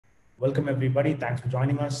Welcome everybody. Thanks for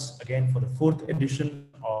joining us again for the fourth edition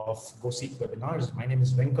of GoSeek webinars. My name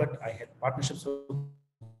is Venkat. I head partnerships with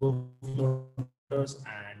GoFloaters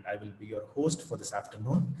and I will be your host for this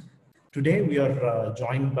afternoon. Today we are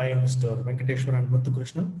joined by Mr. Venkateswaran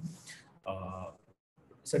Muthukrishnan,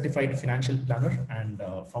 certified financial planner and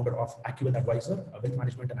founder of Acuwealth Advisor, a wealth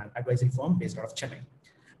management and advisory firm based out of Chennai.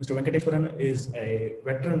 Mr. Venkateswaran is a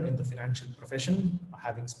veteran in the financial profession,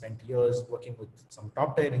 having spent years working with some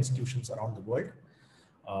top tier institutions around the world.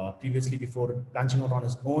 Previously, before branching out on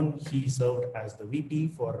his own, he served as the VP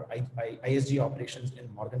for ISG operations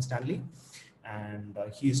in Morgan Stanley. And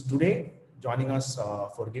he is today joining us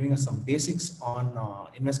for giving us some basics on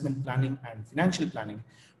investment planning and financial planning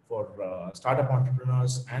for startup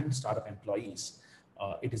entrepreneurs and startup employees.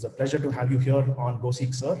 It is a pleasure to have you here on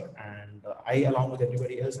GoSeek, sir. And I, along with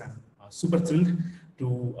everybody else, am super thrilled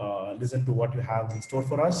to listen to what you have in store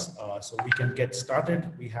for us. So we can get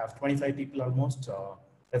started. We have 25 people almost.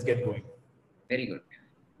 Let's get going. Very good.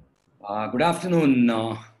 Good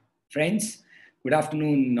afternoon, friends. Good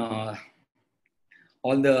afternoon,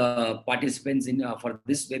 all the participants for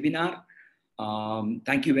this webinar.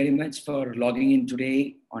 Thank you very much for logging in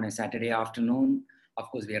today on a Saturday afternoon. Of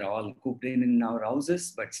course, we are all cooped in our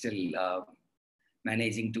houses, but still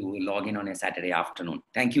managing to log in on a Saturday afternoon.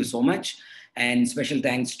 Thank you so much. And special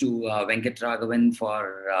thanks to Venkateswaran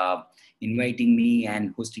for inviting me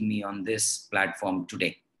and hosting me on this platform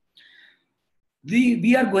today.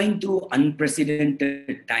 We are going through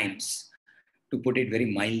unprecedented times, to put it very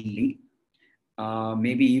mildly.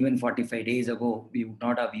 Maybe even 45 days ago, we would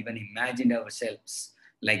not have even imagined ourselves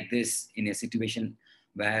like this in a situation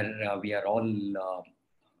where we are all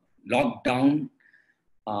locked down.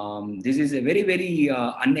 This is a very, very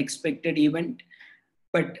unexpected event,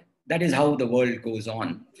 but that is how the world goes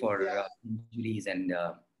on for centuries and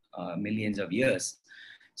millions of years.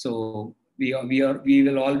 So we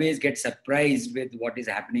will always get surprised with what is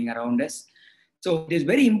happening around us. So it is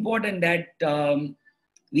very important that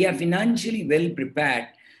we are financially well prepared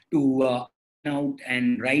to out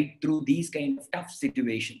and ride through these kind of tough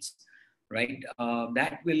situations, right?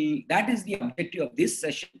 That is the objective of this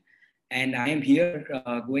session. And I am here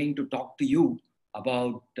going to talk to you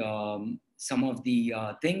about some of the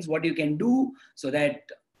things, what you can do so that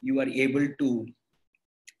you are able to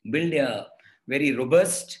build a very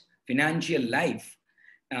robust financial life,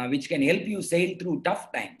 which can help you sail through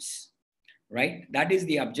tough times, right? That is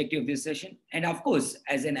the objective of this session. And of course,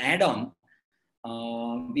 as an add-on,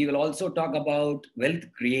 we will also talk about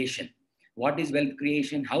wealth creation. What is wealth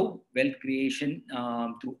creation? How wealth creation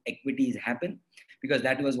through equities happen? Because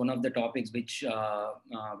that was one of the topics which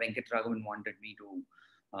Venkateswaran wanted me to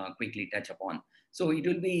quickly touch upon. So it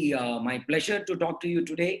will be my pleasure to talk to you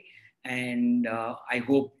today. And I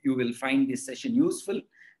hope you will find this session useful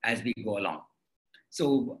as we go along.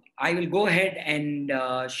 So I will go ahead and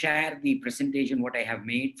share the presentation, what I have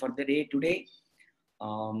made for the day today.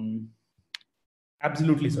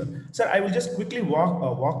 Absolutely, sir. Sir, I will just quickly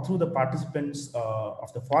walk through the participants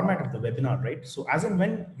of the format of the webinar, right? So as and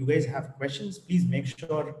when you guys have questions, please make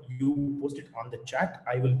sure you post it on the chat.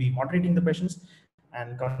 I will be moderating the questions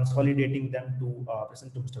and consolidating them to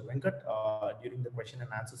present to Mr. Venkat during the question and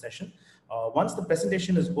answer session. Once the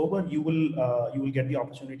presentation is over, you will get the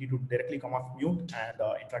opportunity to directly come off mute and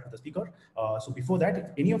interact with the speaker. So before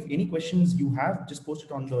that, if any questions you have, just post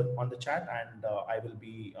it on the chat, and I will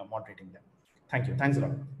be moderating them. Thank you. Thanks a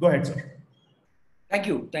lot. Go ahead, sir. Thank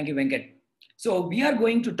you. Thank you, Venkat. So we are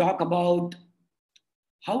going to talk about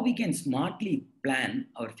how we can smartly plan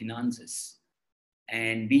our finances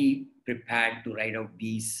and be prepared to ride out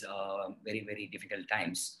these very, very difficult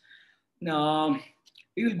times. Now,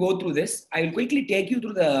 we will go through this. I will quickly take you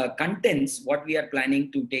through the contents, what we are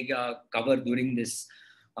planning to cover during this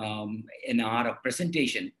an hour of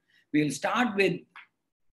presentation. We will start with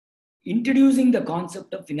introducing the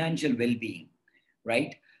concept of financial well-being,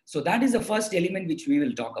 right? So that is the first element which we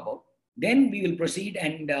will talk about. Then we will proceed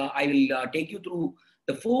and I will take you through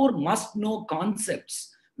the 4 must-know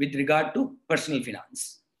concepts with regard to personal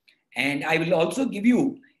finance. And I will also give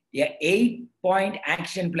you an 8-point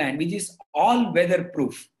action plan, which is all weather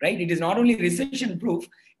proof, right? It is not only recession proof,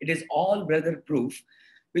 it is all weather proof,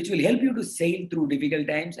 which will help you to sail through difficult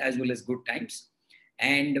times as well as good times.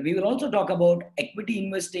 And we will also talk about equity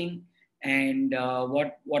investing and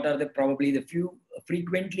what are probably the few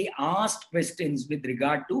frequently asked questions with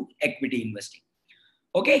regard to equity investing.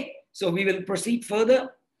 Okay, so we will proceed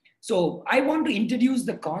further. So I want to introduce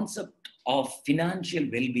the concept of financial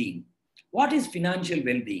well-being. What is financial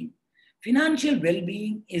well-being? Financial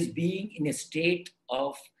well-being is being in a state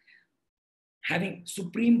of having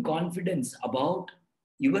supreme confidence about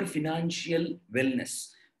your financial wellness,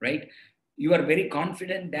 right? You are very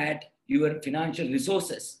confident that your financial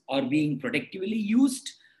resources are being productively used,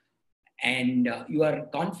 and you are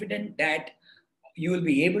confident that you will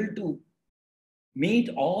be able to meet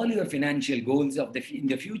all your financial goals in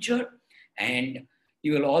the future, and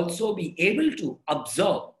you will also be able to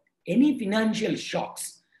absorb any financial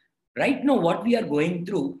shocks. Right now, what we are going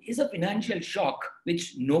through is a financial shock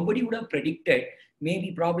which nobody would have predicted,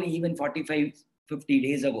 maybe probably even 45, 50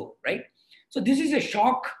 days ago, right? So this is a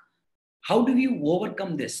shock. How do you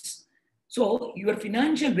overcome this? So your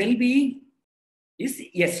financial well-being is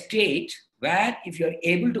a state where if you're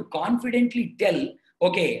able to confidently tell,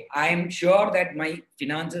 okay, I'm sure that my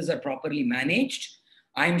finances are properly managed.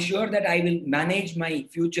 I'm sure that I will manage my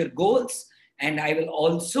future goals, and I will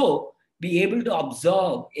also be able to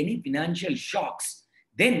absorb any financial shocks.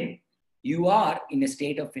 Then you are in a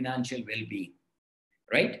state of financial well-being,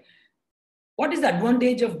 right? What is the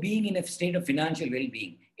advantage of being in a state of financial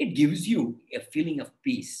well-being? It gives you a feeling of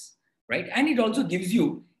peace, right? And it also gives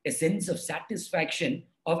you a sense of satisfaction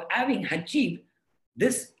of having achieved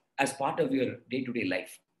this as part of your day-to-day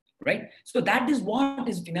life, right? So that is what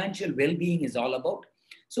is financial well-being is all about.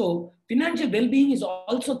 So financial well-being is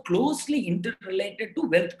also closely interrelated to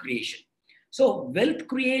wealth creation. So wealth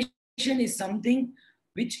creation is something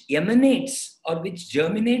which emanates or which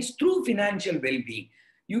germinates through financial well-being.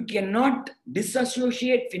 You cannot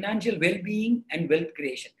disassociate financial well-being and wealth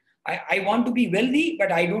creation. I want to be wealthy,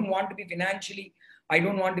 but I don't want to be financially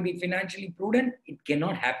prudent. It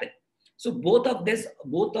cannot happen. So both of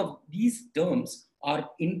these terms are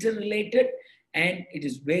interrelated, and it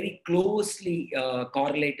is very closely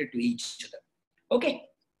correlated to each other. Okay.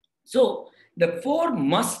 So the 4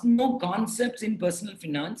 must-know concepts in personal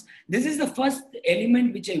finance. This is the first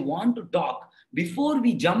element which I want to talk before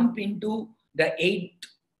we jump into the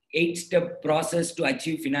 8-step process to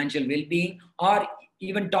achieve financial well-being, or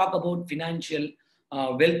even talk about financial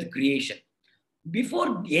wealth creation.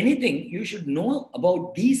 Before anything, you should know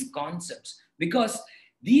about these concepts, because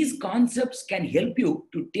these concepts can help you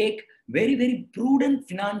to take very, very prudent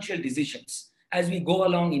financial decisions as we go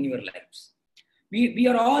along in your lives. We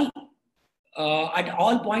are all, at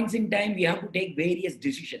all points in time, we have to take various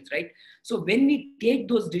decisions, right? So when we take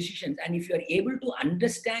those decisions, and if you are able to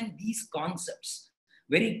understand these concepts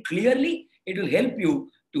very clearly, it will help you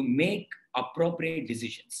to make appropriate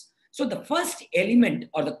decisions. So the first element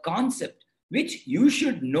or the concept which you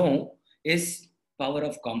should know is power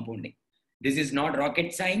of compounding. This is not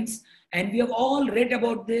rocket science, and we have all read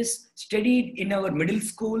about this, studied in our middle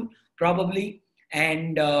school probably,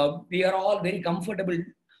 and we are all very comfortable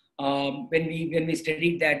when we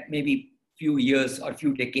studied that maybe few years or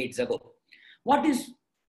few decades ago. What is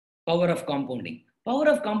power of compounding? Power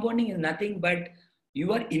of compounding is nothing but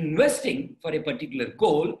you are investing for a particular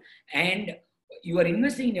goal, and you are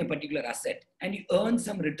investing in a particular asset, and you earn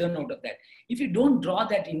some return out of that. If you don't draw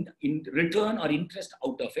that in return or interest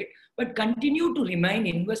out of it, but continue to remain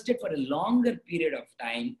invested for a longer period of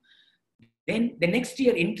time, then the next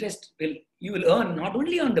year you will earn not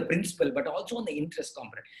only on the principal, but also on the interest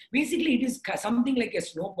component. Basically, it is something like a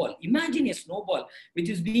snowball. Imagine a snowball which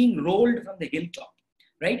is being rolled from the hilltop,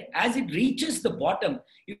 right? As it reaches the bottom,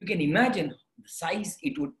 you can imagine the size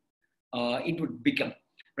it would become,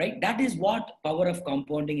 right? That is what power of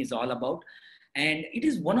compounding is all about. And it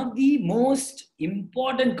is one of the most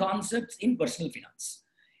important concepts in personal finance.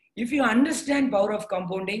 If you understand power of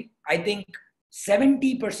compounding, I think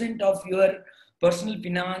 70% of your personal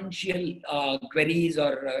financial queries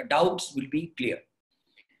or doubts will be clear.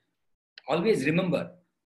 Always remember,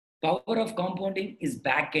 power of compounding is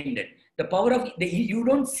back-ended. You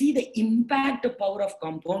don't see the impact of power of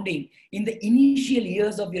compounding in the initial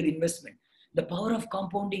years of your investment. The power of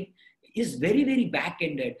compounding is very, very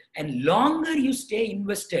back-ended, and longer you stay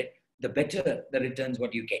invested, the better the returns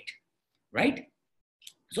what you get, right?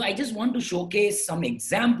 So I just want to showcase some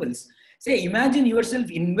examples. Say, imagine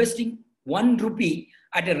yourself investing 1 rupee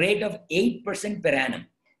at a rate of 8% per annum,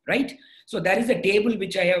 right? So there is a table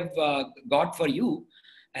which I have got for you.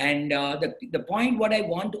 And the point what I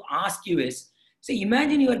want to ask you is, say,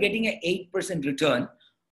 imagine you are getting an 8% return.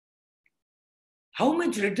 How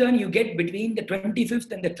much return you get between the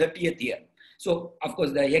 25th and the 30th year? So, of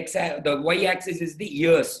course, the y-axis is the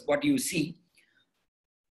years, what you see.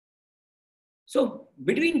 So,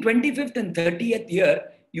 between 25th and 30th year,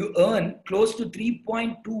 you earn close to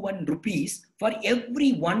 3.21 rupees for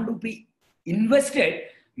every 1 rupee invested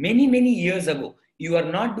many, many years ago. You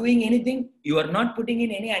are not doing anything. You are not putting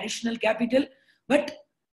in any additional capital, but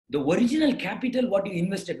the original capital, what you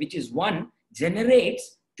invested, which is 1,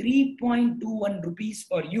 generates 3.21 rupees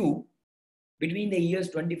for you between the years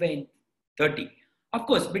 25 and 30. Of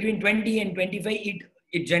course, between 20 and 25,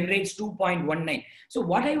 it generates 2.19. So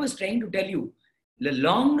what I was trying to tell you, the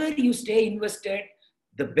longer you stay invested,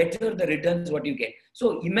 the better the returns what you get.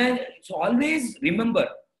 So always remember,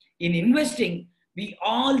 in investing, we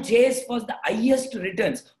all chase for the highest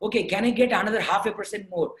returns. Okay, can I get another 0.5%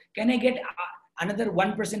 more? Can I get another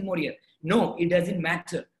 1% more here? No, it doesn't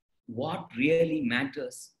matter. What really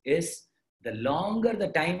matters is the longer the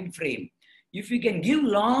time frame. If you can give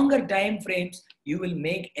longer time frames, you will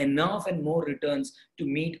make enough and more returns to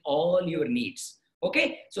meet all your needs.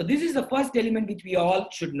 Okay, so this is the first element which we all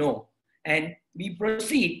should know. And we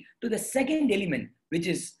proceed to the second element, which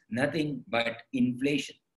is nothing but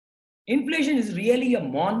inflation. Inflation is really a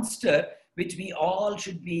monster which we all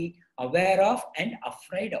should be aware of and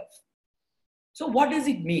afraid of. So what does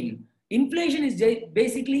it mean? Inflation is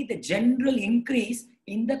basically the general increase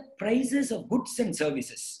in the prices of goods and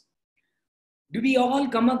services. Do we all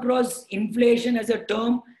come across inflation as a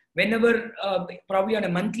term whenever, probably on a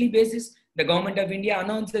monthly basis, the government of India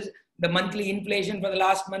announces the monthly inflation for the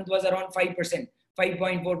last month was around 5%,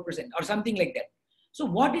 5.4% or something like that. So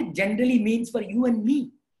what it generally means for you and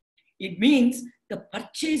me? It means the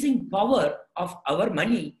purchasing power of our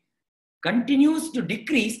money continues to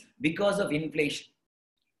decrease because of inflation.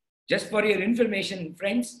 Just for your information,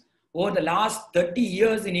 friends, over the last 30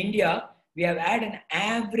 years in India, we have had an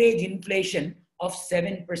average inflation of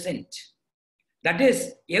 7%. That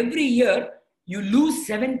is, every year you lose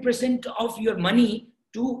 7% of your money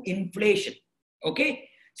to inflation. Okay?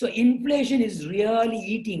 So inflation is really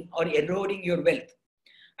eating or eroding your wealth.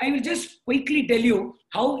 I will just quickly tell you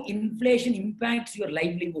how inflation impacts your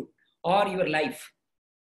livelihood or your life.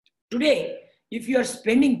 Today, if you are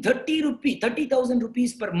spending 30,000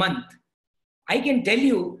 rupees per month, I can tell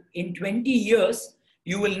you in 20 years,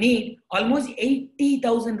 you will need almost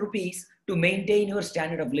 80,000 rupees to maintain your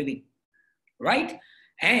standard of living, right?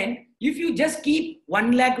 And if you just keep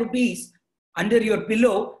 1 lakh rupees under your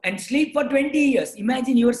pillow and sleep for 20 years,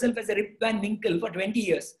 imagine yourself as a Rip Van Winkle for 20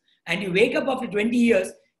 years, and you wake up after 20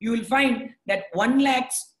 years, you will find that 1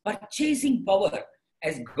 lakh's purchasing power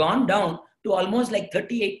has gone down to almost like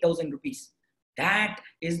 38,000 rupees. That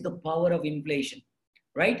is the power of inflation,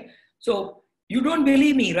 right? So you don't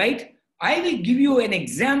believe me, right? I will give you an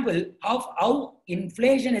example of how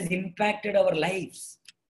inflation has impacted our lives.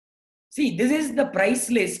 See, this is the price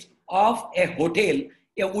list of a hotel,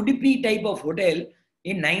 a Udupi type of hotel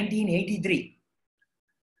in 1983.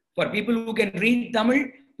 For people who can read Tamil,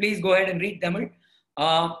 please go ahead and read Tamil.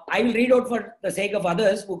 I will read out for the sake of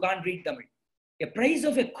others who can't read Tamil. The price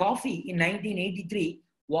of a coffee in 1983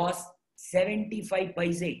 was 75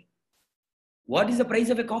 paise. What is the price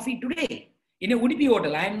of a coffee today? In a Udupi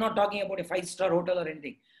hotel, I am not talking about a 5-star hotel or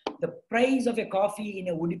anything. The price of a coffee in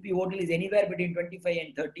a Udupi hotel is anywhere between 25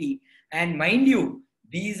 and 30. And mind you,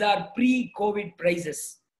 these are pre-COVID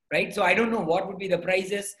prices, right? So I don't know what would be the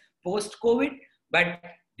prices post-COVID, but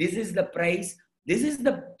this is the price. This is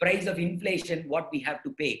the price of inflation, what we have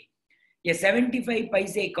to pay. A 75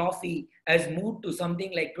 paise coffee has moved to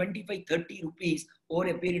something like 25-30 rupees over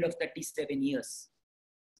a period of 37 years.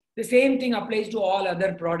 The same thing applies to all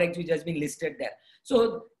other products which has been listed there.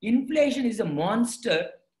 So inflation is a monster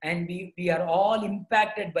and we are all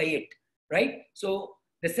impacted by it, right? So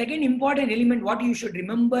the second important element, what you should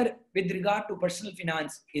remember with regard to personal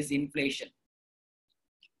finance is inflation.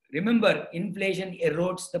 Remember, inflation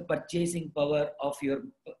erodes the purchasing power of your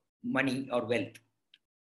money or wealth.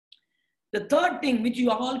 The third thing which you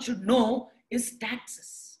all should know is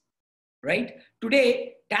taxes, right?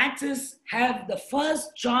 Today, taxes have the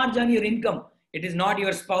first charge on your income. It is not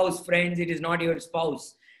your spouse, friends. It is not your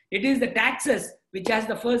spouse. It is the taxes which has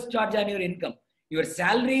the first charge on your income. Your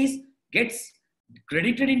salaries gets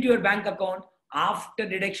credited into your bank account after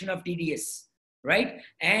deduction of TDS, right?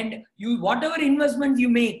 And you, whatever investments you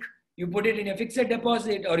make, you put it in a fixed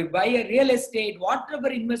deposit or you buy a real estate, whatever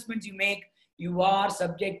investments you make, you are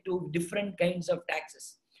subject to different kinds of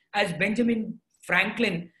taxes. As Benjamin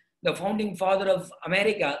Franklin, the founding father of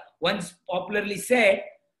America, once popularly said,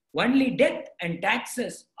 only death and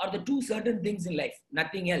taxes are the two certain things in life.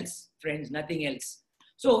 Nothing else, friends, nothing else.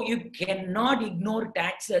 So you cannot ignore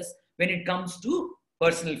taxes when it comes to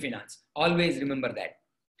personal finance. Always remember that.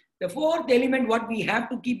 The fourth element, what we have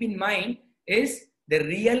to keep in mind is the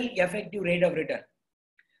real effective rate of return.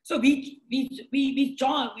 So we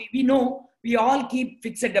know we all keep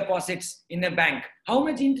fixed deposits in a bank. How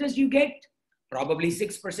much interest you get? Probably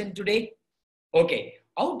 6% today. Okay.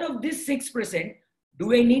 Out of this 6%,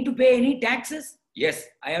 do I need to pay any taxes? Yes,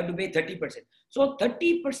 I have to pay 30%. So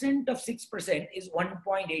 30% of 6% is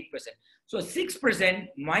 1.8%. So 6%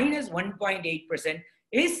 minus 1.8%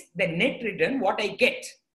 is the net return what I get.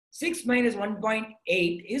 6 minus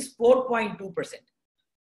 1.8 is 4.2%.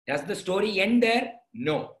 Does the story end there?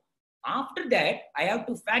 No. After that, I have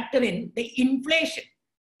to factor in the inflation.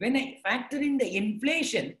 When I factor in the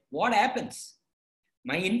inflation, what happens?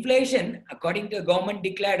 My inflation, according to the government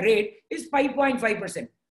declared rate, is 5.5%.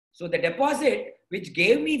 So the deposit, which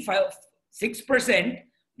gave me 6%,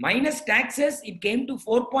 minus taxes, it came to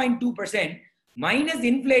 4.2%, minus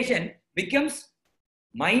inflation becomes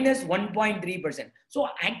minus 1.3%. So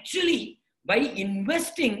actually, by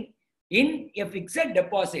investing in a fixed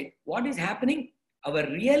deposit, what is happening? Our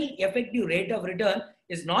real effective rate of return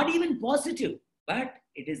is not even positive, but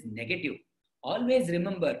it is negative. Always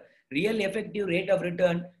remember, real effective rate of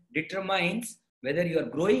return determines whether you are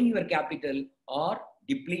growing your capital or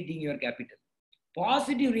depleting your capital.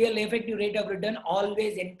 Positive real effective rate of return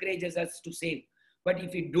always encourages us to save. But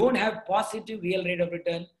if we don't have positive real rate of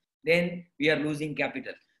return, then we are losing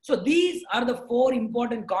capital. So these are the 4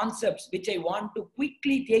 important concepts which I want to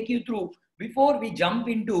quickly take you through before we jump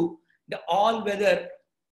into the all-weather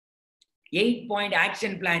 8-point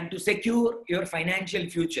action plan to secure your financial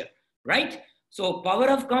future, right? So power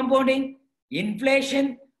of compounding,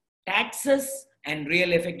 inflation, taxes, and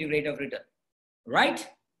real effective rate of return, right?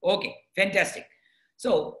 Okay, fantastic.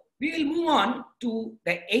 So we will move on to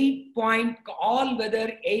the 8-point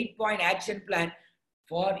all-weather 8-point action plan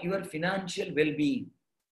for your financial well-being.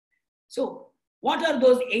 So what are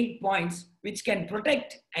those 8 points which can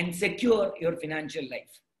protect and secure your financial life?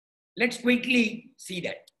 Let's quickly see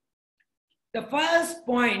that. The first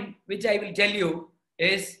point which I will tell you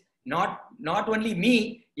is not only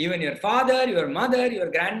me, even your father, your mother, your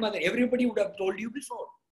grandmother, everybody would have told you before.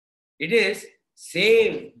 It is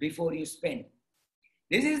save before you spend.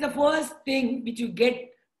 This is the first thing which you get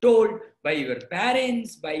told by your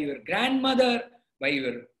parents, by your grandmother, by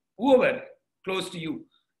your whoever close to you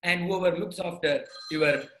and whoever looks after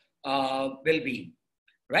your well-being,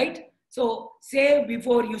 right? So save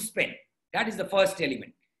before you spend. That is the first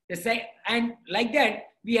element. And like that,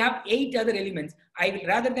 we have 8 other elements. I will,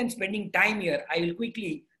 rather than spending time here, I will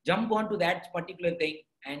quickly jump onto that particular thing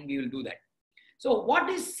and we will do that. So what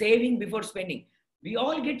is saving before spending? We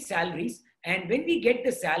all get salaries, and when we get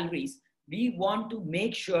the salaries, we want to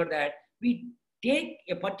make sure that we take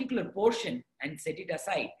a particular portion and set it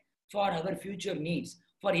aside for our future needs,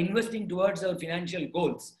 for investing towards our financial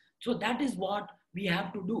goals. So that is what we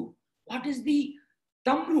have to do. What is the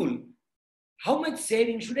thumb rule? How much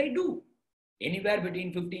saving should I do? Anywhere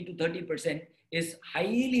between 50 to 30% is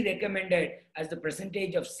highly recommended as the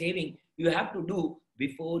percentage of saving you have to do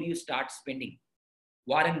before you start spending.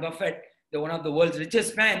 Warren Buffett, one of the world's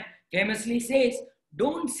richest man, famously says,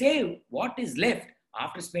 don't save what is left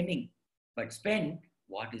after spending, but spend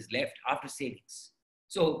what is left after savings.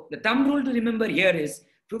 So the thumb rule to remember here is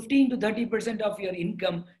 15 to 30% of your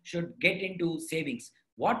income should get into savings.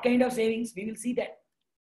 What kind of savings? We will see that.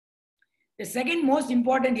 The second most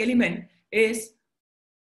important element is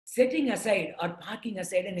setting aside or parking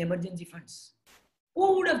aside an emergency funds.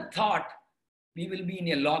 Who would have thought we will be in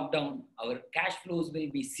a lockdown, our cash flows will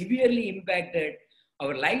be severely impacted,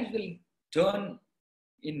 our lives will turn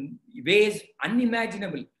in ways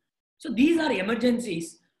unimaginable. So these are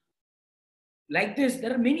emergencies. Like this,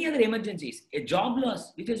 there are many other emergencies. A job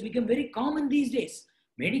loss, which has become very common these days.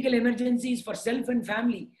 Medical emergencies for self and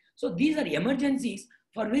family. So these are emergencies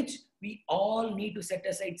for which we all need to set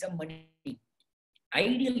aside some money.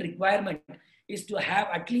 Ideal requirement is to have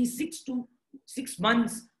at least 6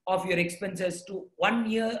 months of your expenses to 1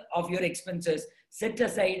 year of your expenses set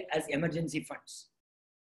aside as emergency funds.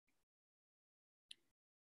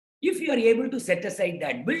 If you are able to set aside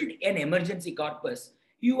that, build an emergency corpus,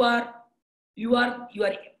 you are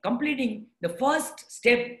completing the first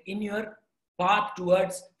step in your path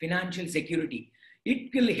towards financial security.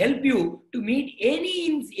 It will help you to meet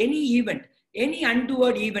any event, any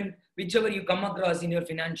untoward event, whichever you come across in your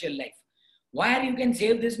financial life. Where you can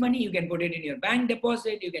save this money, you can put it in your bank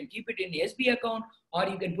deposit, you can keep it in the SB account, or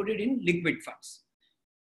you can put it in liquid funds.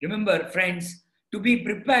 Remember, friends, to be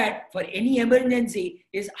prepared for any emergency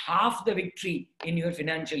is half the victory in your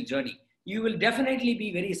financial journey. You will definitely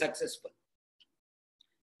be very successful.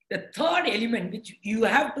 The third element which you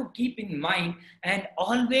have to keep in mind and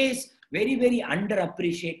always very, very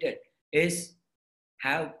underappreciated is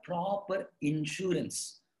have proper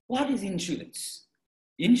insurance. What is insurance?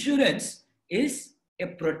 Insurance is a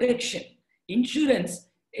protection. Insurance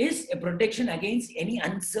is a protection against any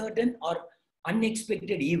uncertain or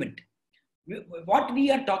unexpected event. What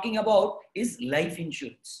we are talking about is life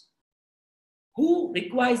insurance. Who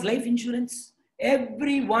requires life insurance?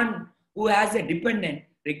 Everyone who has a dependent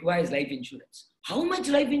requires life insurance. How much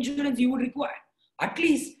life insurance you would require? At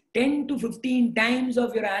least 10 to 15 times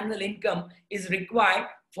of your annual income is required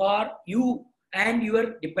for you and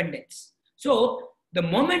your dependents. So the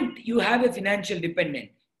moment you have a financial dependent,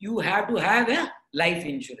 you have to have a life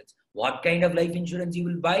insurance. What kind of life insurance you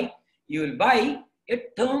will buy? You will buy a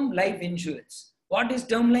term life insurance. What is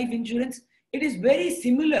term life insurance? It is very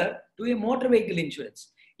similar to a motor vehicle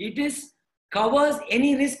insurance. It covers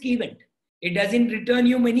any risk event. It doesn't return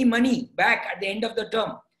you any money back at the end of the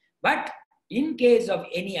term. But in case of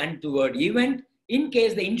any untoward event, in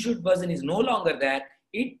case the insured person is no longer there,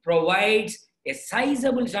 it provides a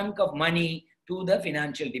sizable chunk of money to the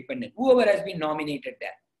financial dependent, whoever has been nominated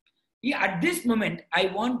there. At this moment, I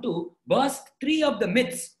want to burst 3 of the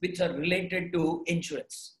myths which are related to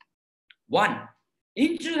insurance. 1,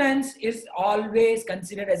 insurance is always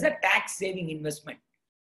considered as a tax-saving investment.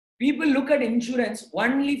 People look at insurance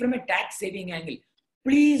only from a tax-saving angle.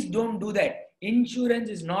 Please don't do that. Insurance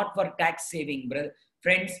is not for tax-saving, brother.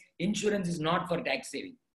 Friends, insurance is not for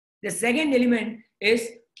tax-saving. The second element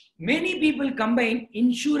is many people combine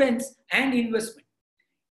insurance and investment.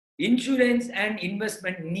 Insurance and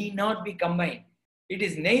investment need not be combined. It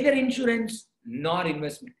is neither insurance nor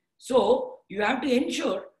investment. So you have to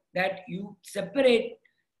ensure that you separate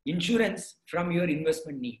insurance from your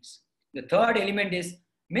investment needs. The third element is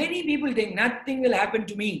many people think nothing will happen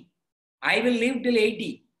to me. I will live till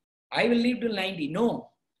 80. I will live till 90.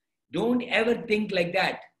 No, don't ever think like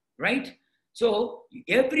that, right? So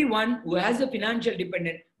everyone who has a financial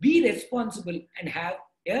dependent, be responsible and have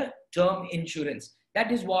a term insurance. That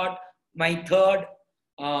is what my third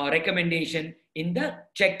recommendation in the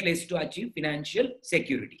checklist to achieve financial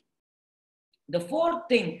security. The fourth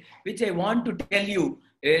thing which I want to tell you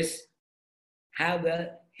is have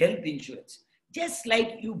a health insurance. Just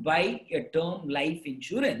like you buy a term life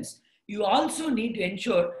insurance, you also need to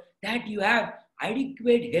ensure that you have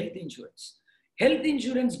adequate health insurance. Health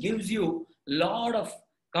insurance gives you a lot of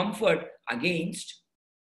comfort against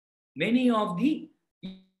many of the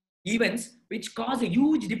events which cause a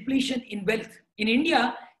huge depletion in wealth. In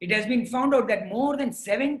India, it has been found out that more than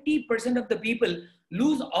 70% of the people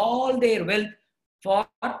lose all their wealth for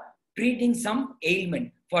treating some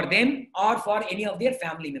ailment for them or for any of their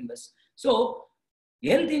family members. So,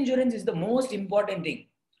 health insurance is the most important thing.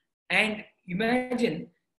 And imagine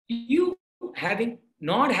you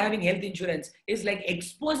not having health insurance is like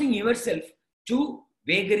exposing yourself to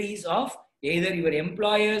vagaries of either your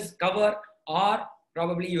employer's cover or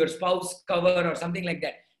probably your spouse cover or something like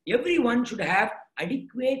that. Everyone should have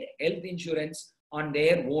adequate health insurance on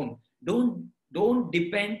their own. Don't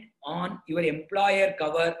depend on your employer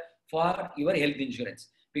cover for your health insurance,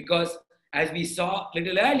 because as we saw a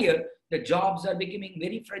little earlier, the jobs are becoming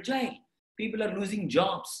very fragile. People are losing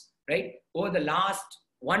jobs, right? Over the last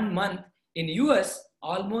 1 month in US,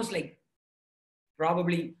 almost like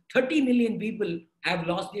probably 30 million people have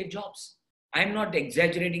lost their jobs. I'm not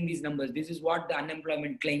exaggerating these numbers. This is what the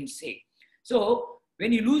unemployment claims say. So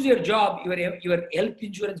when you lose your job, your health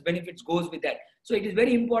insurance benefits goes with that. So it is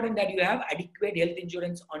very important that you have adequate health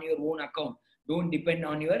insurance on your own account. Don't depend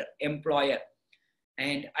on your employer.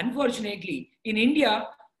 And unfortunately, in India,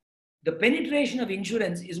 the penetration of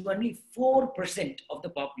insurance is only 4% of the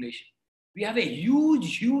population. We have a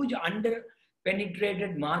huge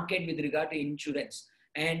under-penetrated market with regard to insurance.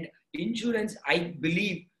 And insurance, I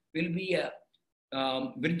believe, will be a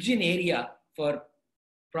virgin area for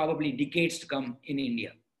probably decades to come in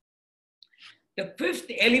India. The fifth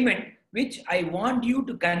element which I want you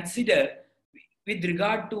to consider with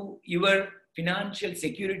regard to your financial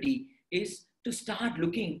security is to start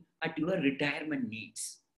looking at your retirement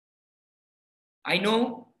needs. I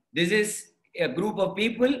know this is a group of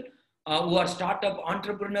people who are startup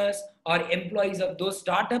entrepreneurs or employees of those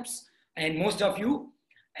startups, and most of you,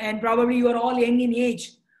 and probably you are all young in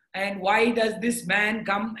age. And why does this man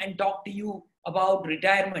come and talk to you about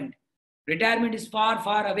retirement? Retirement is far,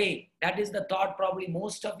 far away. That is the thought probably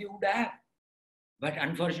most of you would have. But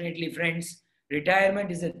unfortunately, friends,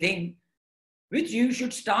 retirement is a thing which you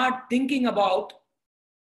should start thinking about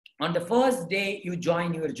on the first day you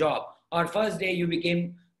join your job, or first day you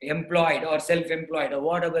became employed or self-employed or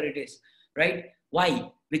whatever it is, right?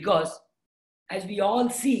 Why? Because as we all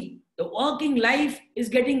see, the working life is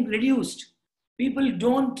getting reduced. People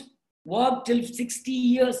don't work till 60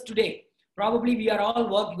 years today. Probably we are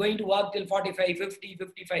all going to work till 45, 50,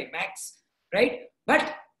 55 max, right?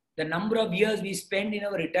 But the number of years we spend in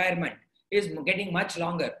our retirement is getting much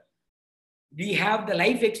longer. We have the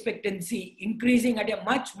life expectancy increasing at a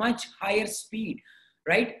much, much higher speed,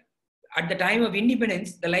 right? At the time of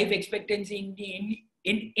independence, the life expectancy in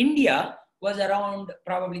in India was around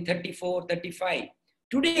probably 34, 35.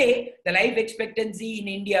 Today, the life expectancy in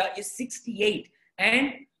India is 68.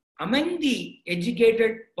 And among the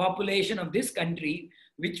educated population of this country,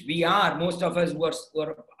 which we are, most of us who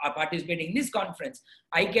are participating in this conference,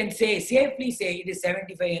 I can safely say it is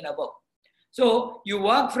 75 and above. So you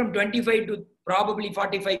work from 25 to probably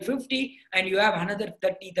 45, 50, and you have another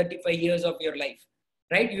 30, 35 years of your life,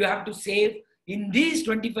 right? You have to save in these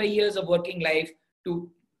 25 years of working life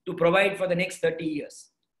to provide for the next 30 years.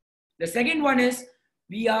 The second one is,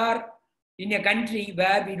 we are in a country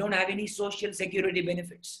where we don't have any social security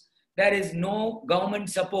benefits. There is no government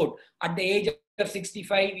support. At the age of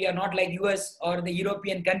 65, we are not like US or the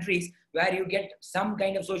European countries where you get some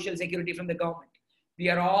kind of social security from the government. We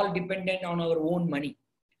are all dependent on our own money.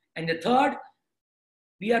 And the third,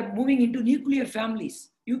 we are moving into nuclear families.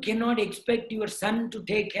 You cannot expect your son to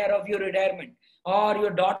take care of your retirement or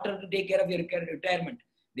your daughter to take care of your retirement.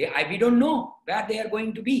 We don't know where they are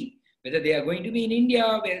going to be, whether they are going to be in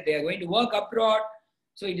India, whether they are going to work abroad.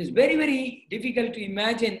 So it is very, very difficult to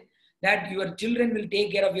imagine that your children will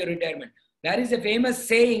take care of your retirement. There is a famous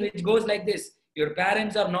saying which goes like this: your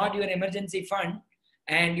parents are not your emergency fund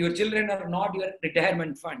and your children are not your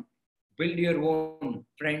retirement fund. Build your own,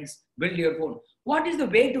 friends, build your own. What is the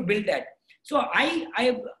way to build that? So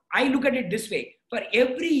I look at it this way. For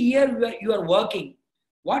every year you are working,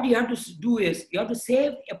 what you have to do is you have to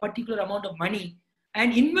save a particular amount of money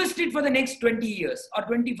and invest it for the next 20 years or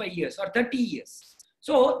 25 years or 30 years.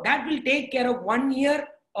 So that will take care of 1 year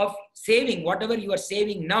of saving. Whatever you are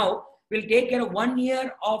saving now will take care of 1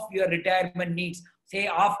 year of your retirement needs, say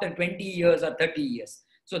after 20 years or 30 years.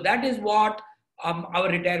 So that is what our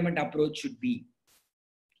retirement approach should be.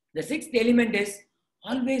 The sixth element is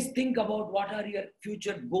always think about what are your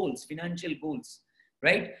future goals, financial goals,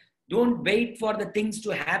 right? Don't wait for the things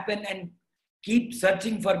to happen and keep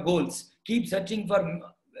searching for goals. Keep searching for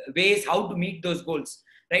ways how to meet those goals,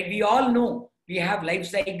 right? We all know we have life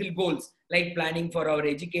cycle goals like planning for our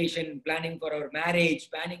education, planning for our marriage,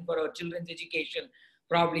 planning for our children's education.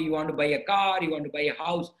 Probably you want to buy a car, you want to buy a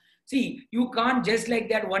house. See, you can't just like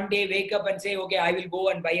that one day wake up and say, okay, I will go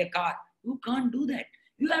and buy a car. You can't do that.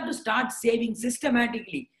 You have to start saving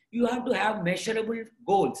systematically. You have to have measurable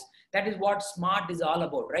goals. That is what SMART is all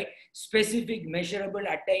about, right? Specific, measurable,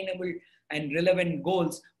 attainable, and relevant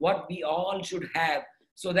goals, what we all should have,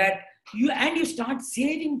 so that you start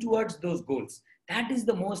saving towards those goals. That is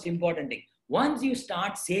the most important thing. Once you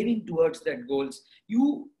start saving towards that goals,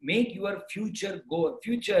 you make your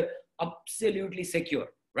future absolutely secure,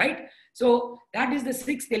 right? So that is the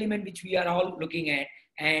sixth element which we are all looking at.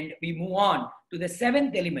 And we move on to the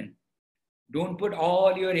seventh element. Don't put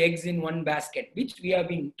all your eggs in one basket, which we have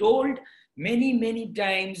been told many, many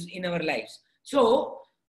times in our lives. So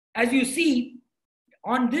as you see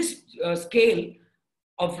on this scale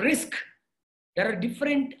of risk, there are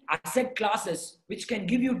different asset classes which can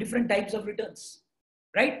give you different types of returns,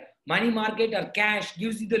 right? Money market or cash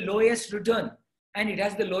gives you the lowest return and it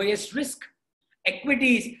has the lowest risk.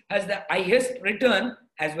 Equities has the highest return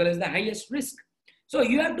as well as the highest risk. So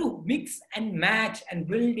you have to mix and match and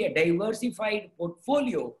build a diversified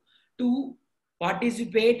portfolio to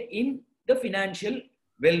participate in the financial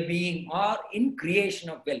well-being or in creation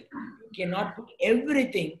of wealth. You cannot put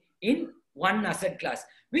everything in one asset class,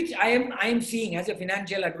 which I am seeing as a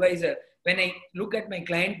financial advisor. When I look at my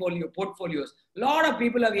client portfolios, a lot of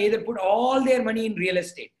people have either put all their money in real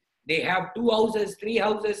estate. They have 2 houses, 3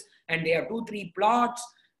 houses, and they have 2, 3 plots,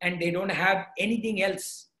 and they don't have anything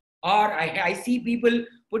else. Or I see people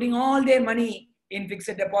putting all their money in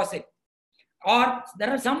fixed deposit. Or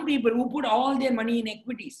there are some people who put all their money in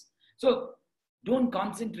equities. So don't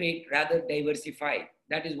concentrate, rather diversify.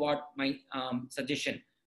 That is what my suggestion.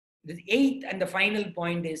 The eighth and the final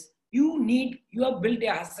point is you have built an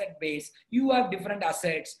asset base. You have different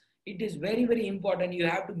assets. It is very, very important. You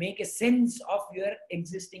have to make a sense of your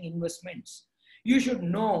existing investments. You should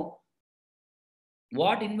know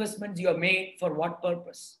what investments you have made for what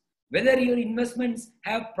purpose. Whether your investments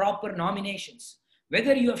have proper nominations,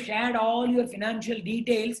 whether you have shared all your financial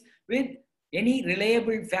details with any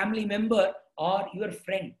reliable family member or your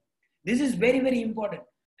friend. This is very, very important.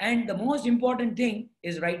 And the most important thing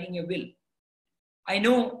is writing a will. I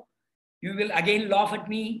know you will again laugh at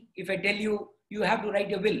me if I tell you you have to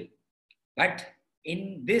write a will. But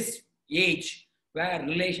in this age where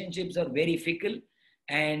relationships are very fickle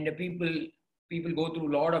and people go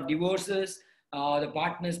through a lot of divorces, the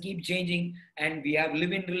partners keep changing and we have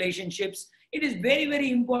live-in relationships, it is very, very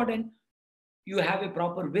important you have a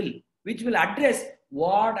proper will which will address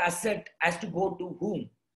what asset has to go to whom,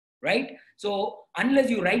 right? So unless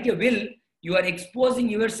you write a will, you are exposing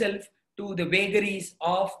yourself to the vagaries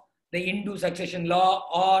of the Hindu succession law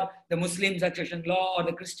or the Muslim succession law or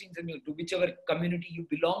the Christian, to whichever community you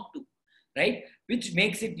belong to, right? Which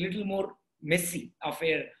makes it little more messy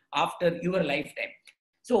affair after your lifetime.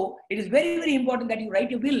 So it is very, very important that you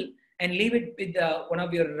write a will and leave it with one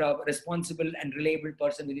of your responsible and reliable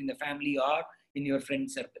person within the family or in your friend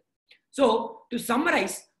circle. So to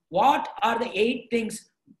summarize, what are the 8 things?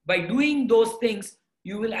 By doing those things,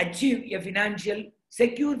 you will achieve a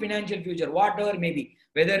secure financial future, whatever may be.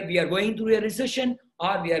 Whether we are going through a recession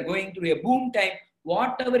or we are going through a boom time,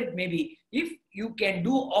 whatever it may be, if you can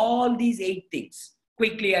do all these 8 things,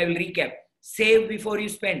 quickly I will recap. Save before you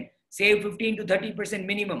spend. Save 15 to 30%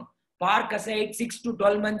 minimum. Park aside 6 to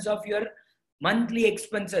 12 months of your monthly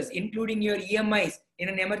expenses, including your EMIs in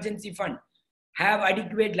an emergency fund. Have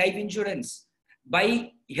adequate life insurance.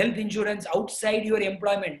 Buy health insurance outside your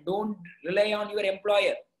employment. Don't rely on your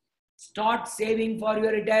employer. Start saving for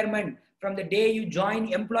your retirement. From the day you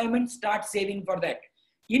join employment, start saving for that.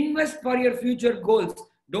 Invest for your future goals.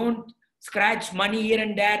 Don't scratch money here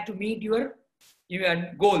and there to meet your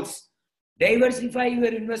goals. Diversify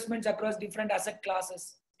your investments across different asset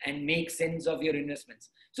classes and make sense of your investments.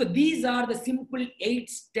 So these are the simple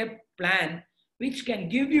 8-step plan which can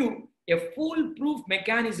give you a foolproof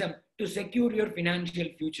mechanism to secure your financial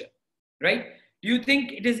future, right? Do you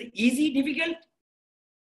think it is easy, difficult?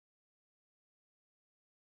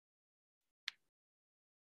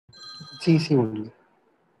 It's easy only.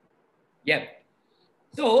 Yeah.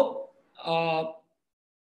 So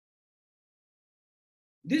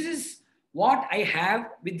this is what I have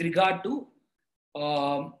with regard to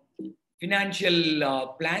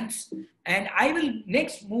financial plans, and I will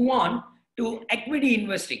next move on to equity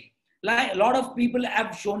investing. Like a lot of people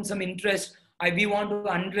have shown some interest. We want to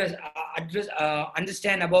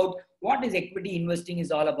understand about what is equity investing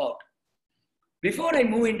is all about. Before I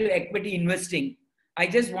move into equity investing, I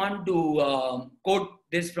just want to quote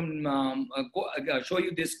this from, show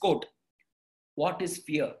you this quote. What is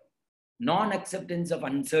fear? Non-acceptance of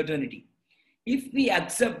uncertainty. If we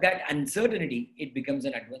accept that uncertainty, it becomes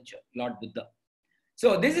an adventure. Lord Buddha.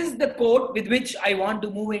 So this is the quote with which I want to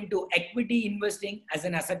move into equity investing as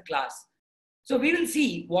an asset class. So we will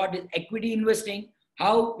see what is equity investing,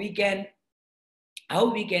 how we can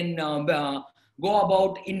go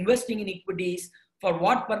about investing in equities, for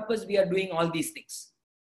what purpose we are doing all these things,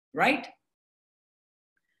 right?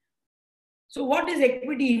 So what is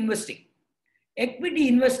equity investing? Equity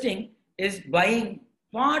investing is buying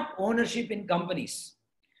part ownership in companies.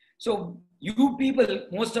 So you people,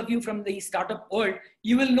 most of you from the startup world,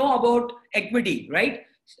 you will know about equity, right?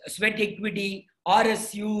 Sweat equity,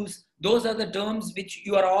 RSUs, those are the terms which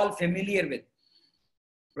you are all familiar with,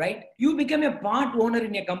 right? You become a part owner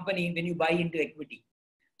in a company when you buy into equity.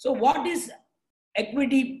 So what is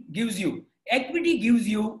equity gives you? Equity gives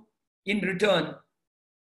you in return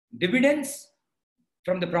dividends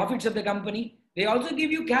from the profits of the company. They also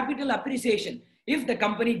give you capital appreciation. If the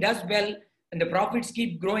company does well and the profits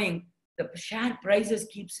keep growing, the share prices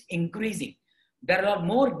keeps increasing. There are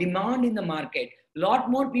more demand in the market. A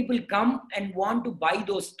lot more people come and want to buy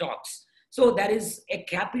those stocks. So there is a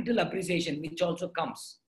capital appreciation which also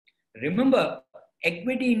comes. Remember,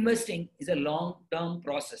 equity investing is a long-term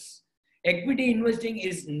process. Equity investing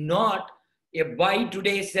is not a buy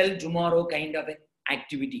today, sell tomorrow kind of an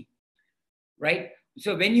activity, right?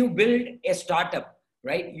 So when you build a startup,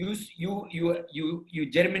 right, you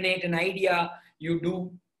germinate an idea, you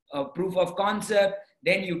do a proof of concept,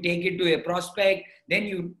 then you take it to a prospect, then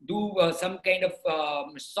you do some kind of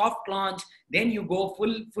soft launch, then you go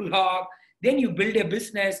full hog, then you build a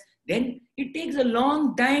business, then it takes a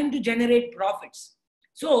long time to generate profits.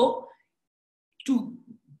 So to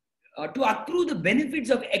accrue the benefits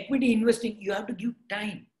of equity investing, you have to give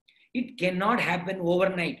time. It cannot happen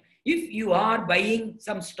overnight. If you are buying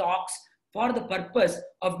some stocks for the purpose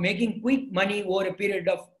of making quick money over a period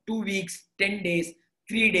of 2 weeks, 10 days,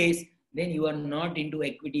 3 days, then you are not into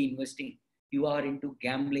equity investing. You are into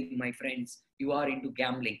gambling, my friends. You are into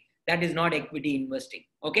gambling. That is not equity investing.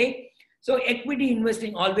 Okay? So equity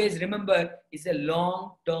investing, always remember, is a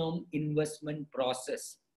long-term investment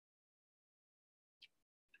process.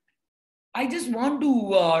 I just want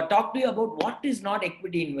to talk to you about what is not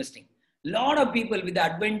equity investing. A lot of people with the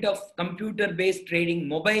advent of computer-based trading,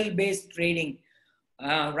 mobile-based trading,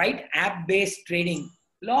 right, app-based trading,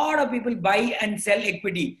 a lot of people buy and sell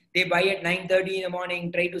equity. They buy at 9:30 in the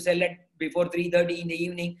morning, try to sell it before 3:30 in the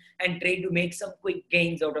evening, and try to make some quick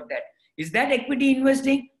gains out of that. Is that equity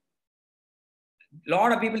investing? A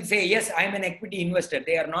lot of people say, yes, I'm an equity investor.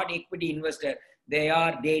 They are not equity investor. They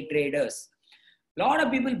are day traders. A lot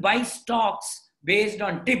of people buy stocks based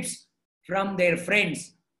on tips from their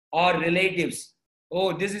friends or relatives.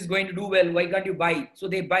 Oh, this is going to do well. Why can't you buy? So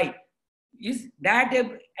they buy. Is that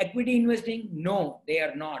equity investing? No, they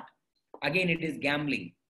are not. Again, it is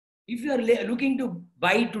gambling. If you are looking to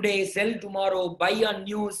buy today, sell tomorrow, buy on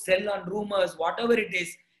news, sell on rumors, whatever it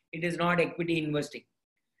is not equity investing.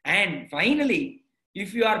 And finally,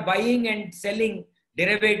 if you are buying and selling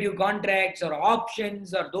derivative contracts or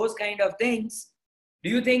options or those kind of things, do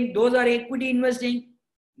you think those are equity investing?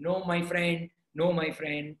 No, my friend. No, my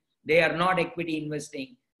friend. They are not equity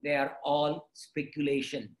investing. They are all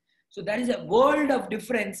speculation. So there is a world of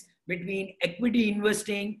difference between equity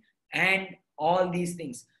investing and all these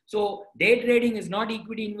things. So day trading is not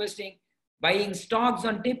equity investing. Buying stocks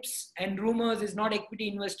on tips and rumors is not equity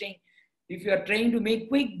investing. If you are trying to make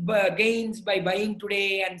quick gains by buying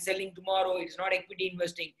today and selling tomorrow, it's not equity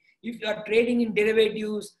investing. If you are trading in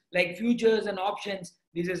derivatives like futures and options,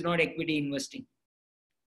 this is not equity investing.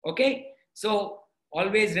 Okay? So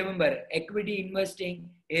always remember, equity investing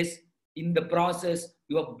is in the process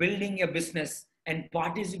you are building a business and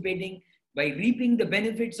participating by reaping the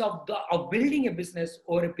benefits of building a business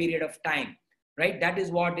over a period of time, right? That is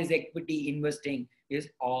what is equity investing is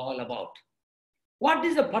all about. What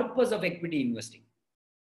is the purpose of equity investing,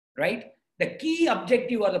 right? The key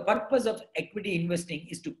objective or the purpose of equity investing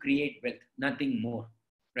is to create wealth, nothing more,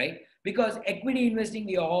 right? Because equity investing,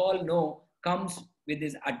 we all know, comes with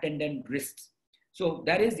its attendant risks. So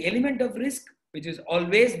there is the element of risk, which is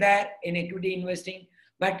always there in equity investing.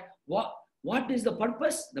 But what is the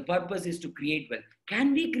purpose? The purpose is to create wealth.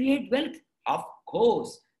 Can we create wealth? Of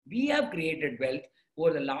course. We have created wealth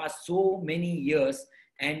over the last so many years,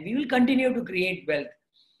 and we will continue to create wealth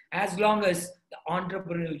as long as the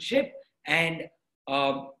entrepreneurship and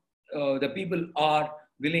the people are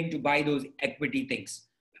willing to buy those equity things.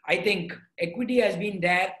 I think equity has been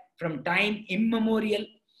there from time immemorial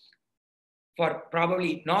for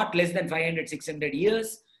probably not less than 500, 600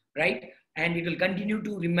 years, right? And it will continue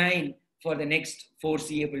to remain for the next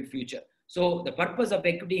foreseeable future. So the purpose of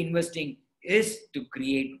equity investing is to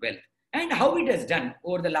create wealth, and how it has done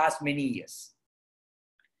over the last many years.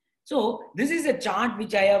 So this is a chart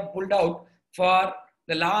which I have pulled out for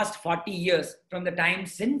the last 40 years from the time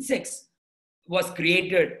Sensex was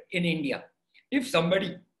created in India. If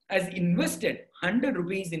somebody has invested 100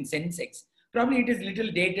 rupees in Sensex, probably it is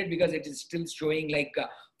little dated because it is still showing like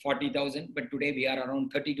 40,000, but today we are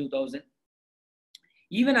around 32,000.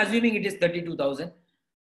 Even assuming it is 32,000,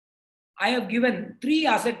 I have given 3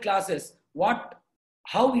 asset classes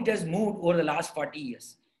how it has moved over the last 40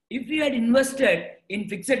 years. If we had invested in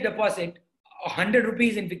fixed deposit, 100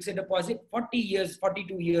 rupees in fixed deposit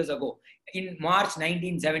 42 years ago, in March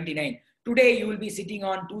 1979, today you will be sitting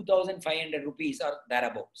on 2,500 rupees or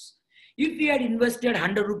thereabouts. If we had invested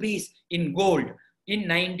 100 rupees in gold in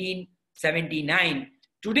 1979,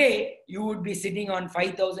 today you would be sitting on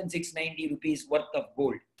 5,690 rupees worth of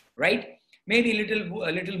gold, right? Maybe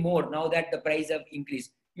a little more now that the price have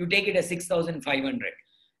increased. You take it as 6,500.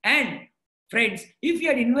 And friends, if you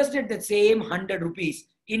had invested the same 100 rupees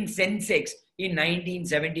in Sensex in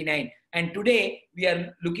 1979, and today we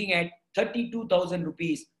are looking at 32,000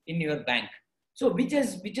 rupees in your bank. So which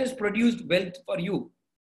has produced wealth for you?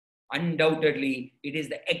 Undoubtedly, it is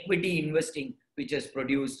the equity investing which has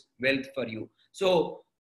produced wealth for you. So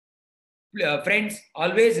friends,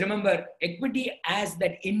 always remember, equity has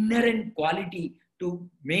that inherent quality to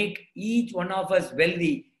make each one of us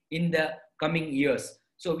wealthy in the coming years.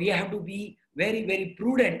 So we have to be very, very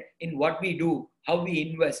prudent in what we do, how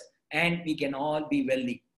we invest, and we can all be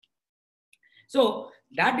wealthy. So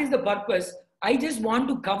that is the purpose. I just want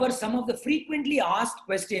to cover some of the frequently asked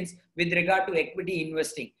questions with regard to equity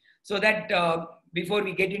investing, so that before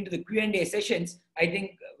we get into the Q&A sessions, I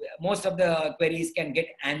think most of the queries can get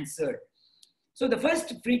answered. So the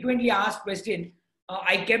first frequently asked question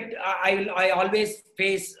I always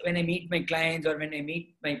face when I meet my clients or when I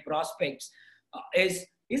meet my prospects is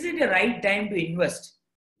it the right time to invest?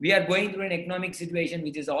 We are going through an economic situation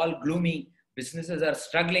which is all gloomy. Businesses are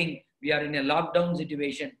struggling. We are in a lockdown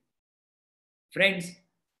situation. Friends,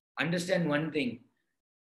 understand one thing.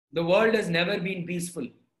 The world has never been peaceful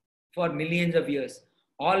for millions of years.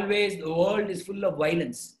 Always the world is full of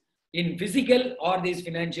violence in physical or these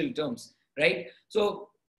financial terms, right? So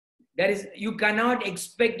you cannot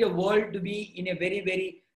expect a world to be in a very,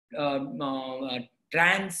 very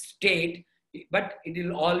trance state, but it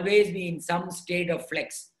will always be in some state of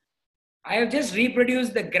flex. I have just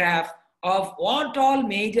reproduced the graph of what all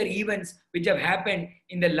major events which have happened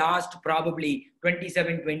in the last probably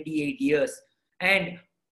 27, 28 years. And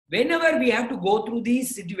whenever we have to go through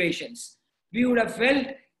these situations, we would have felt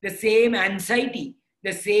the same anxiety,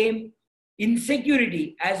 the same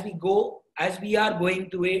insecurity as we are going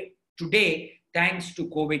through it today, thanks to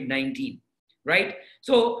COVID-19, right?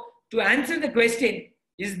 So to answer the question,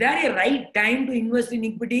 is there a right time to invest in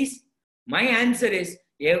equities? My answer is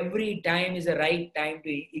every time is a right time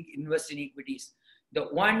to invest in equities. The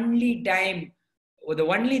only time, or the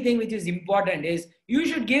only thing which is important is you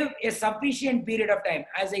should give a sufficient period of time.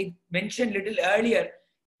 As I mentioned a little earlier,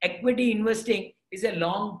 equity investing is a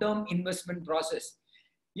long-term investment process.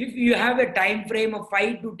 If you have a time frame of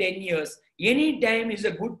 5 to 10 years, any time is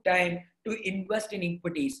a good time to invest in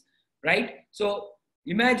equities, right? So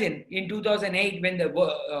imagine in 2008 when the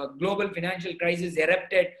global financial crisis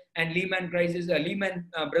erupted and Lehman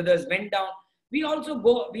Brothers went down. We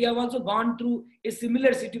have also gone through a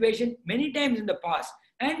similar situation many times in the past,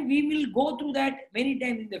 and we will go through that many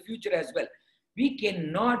times in the future as well. We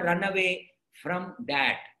cannot run away from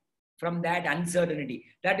that uncertainty.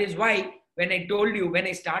 That is why when I told you, when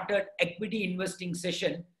I started equity investing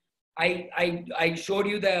session, I showed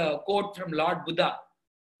you the quote from Lord Buddha.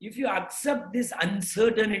 If you accept this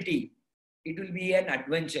uncertainty, it will be an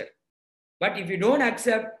adventure. But if you don't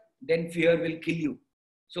accept, then fear will kill you.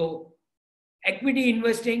 So equity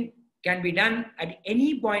investing can be done at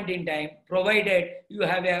any point in time, provided you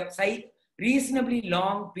have a reasonably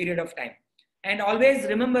long period of time. And always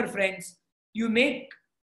remember, friends, you make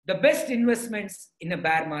the best investments in a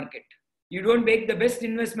bear market. You don't make the best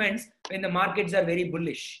investments when the markets are very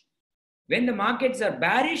bullish. When the markets are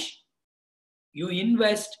bearish, you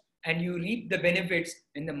invest and you reap the benefits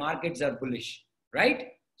when the markets are bullish,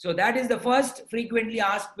 right? So that is the first frequently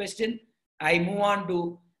asked question. I move on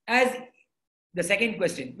to as the second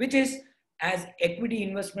question, which is, as equity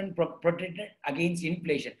investment protected against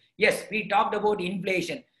inflation? Yes, we talked about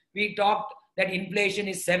inflation. We talked that inflation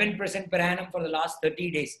is 7% per annum for the last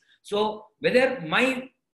 30 days. So whether my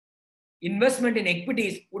investment in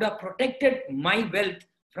equities would have protected my wealth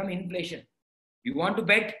from inflation? You want to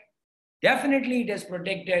bet? Definitely it has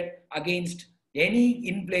protected against any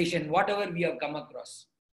inflation, whatever we have come across,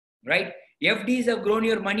 right? FDs have grown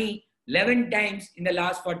your money 11 times in the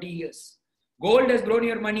last 40 years. Gold has grown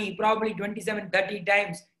your money probably 27, 30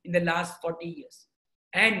 times in the last 40 years.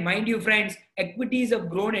 And mind you, friends, equities have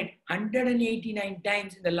grown it 189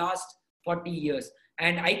 times in the last 40 years.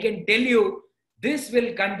 And I can tell you, this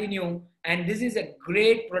will continue, and this is a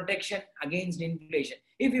great protection against inflation.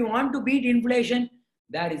 If you want to beat inflation,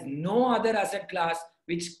 there is no other asset class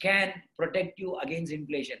which can protect you against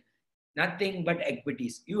inflation. Nothing but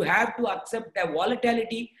equities. You have to accept the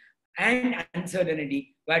volatility and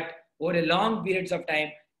uncertainty, but over a long periods of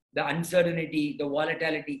time, the uncertainty, the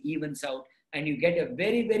volatility evens out, and you get a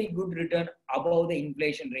very, very good return above the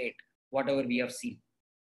inflation rate, whatever we have seen.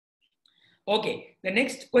 Okay, the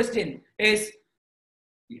next question is,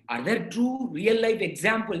 are there true real life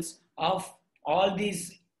examples of all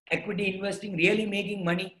these equity investing really making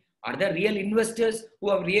money? Are there real investors who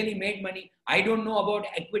have really made money? I don't know about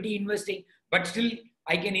equity investing, but still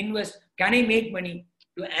I can invest. Can I make money?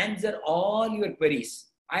 To answer all your queries,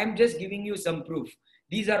 I am just giving you some proof.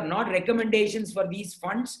 These are not recommendations for these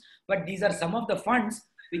funds, but these are some of the funds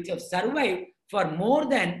which have survived for more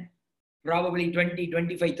than probably 20,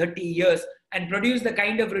 25, 30 years and produced the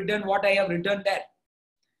kind of return what I have returned there.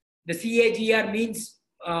 The CAGR means,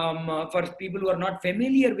 for people who are not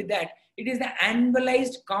familiar with that, it is the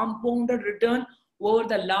annualized compounded return over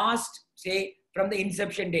the last, say, from the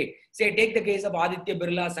inception date. Say, take the case of Aditya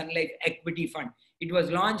Birla Sun Life Equity Fund. It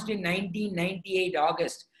was launched in 1998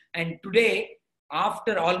 August. And today,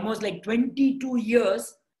 after almost like 22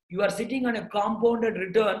 years, you are sitting on a compounded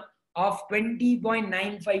return of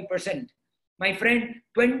 20.95%. My friend,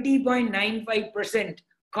 20.95%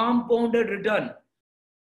 compounded return.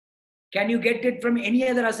 Can you get it from any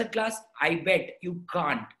other asset class? I bet you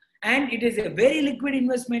can't. And it is a very liquid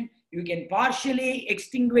investment. You can partially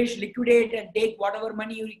extinguish, liquidate, and take whatever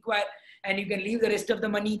money you require, and you can leave the rest of the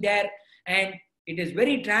money there. And it is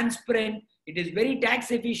very transparent. It is very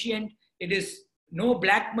tax efficient. It is no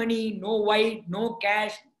black money, no white, no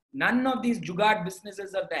cash. None of these jugaad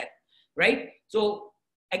businesses are there, right? So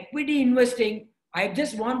equity investing, I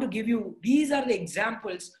just want to give you, these are the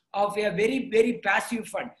examples of a very, very passive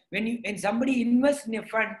fund. When somebody invests in a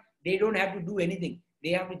fund, they don't have to do anything. They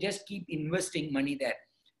have to just keep investing money there.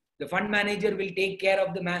 The fund manager will take care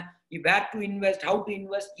of the man. You have to invest, how to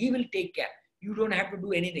invest, he will take care. You don't have to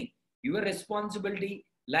do anything. Your responsibility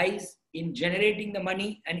lies in generating the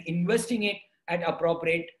money and investing it at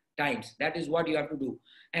appropriate times. That is what you have to do.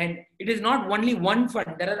 And it is not only one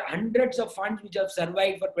fund. There are hundreds of funds which have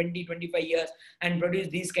survived for 20, 25 years and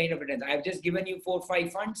produced these kind of returns. I have just given you 4 or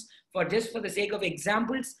 5 funds for just for the sake of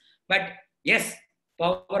examples. But yes,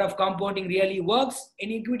 power of compounding really works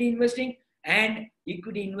in equity investing. And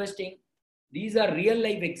equity investing, these are real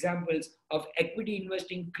life examples of equity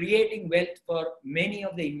investing creating wealth for many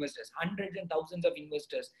of the investors, hundreds and thousands of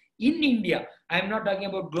investors in India. I am not talking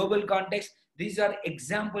about global context. These are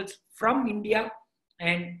examples from India,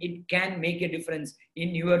 and it can make a difference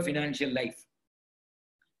in your financial life.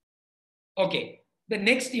 Okay, the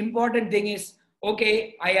next important thing is,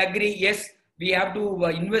 okay, I agree, yes, we have to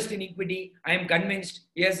invest in equity. I am convinced,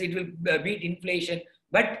 yes, it will beat inflation.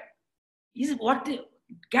 But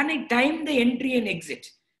can I time the entry and exit?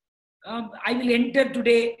 I will enter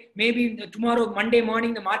today, maybe tomorrow, Monday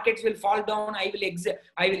morning, the markets will fall down. I will exit,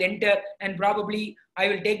 I will enter, and probably I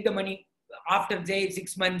will take the money after say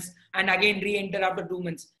 6 months and again re-enter after 2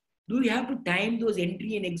 months. Do you have to time those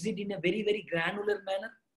entry and exit in a very, very granular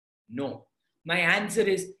manner? No. My answer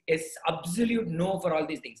is absolute no for all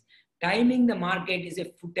these things. Timing the market is a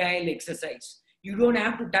futile exercise. You don't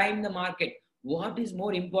have to time the market. What is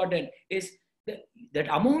more important is that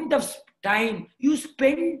amount of time you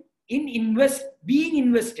spend in being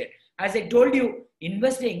invested. As I told you,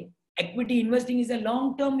 equity investing is a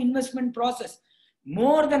long-term investment process.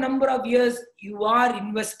 More the number of years you are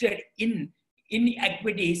invested in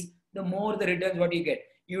equities, the more the returns what you get.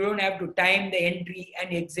 You don't have to time the entry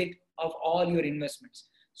and exit of all your investments.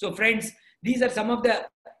 So friends, these are some of the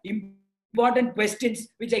important questions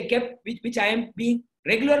which I am being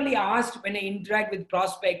regularly asked when I interact with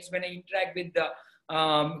prospects, when I interact with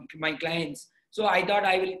my clients. So I thought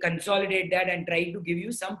I will consolidate that and try to give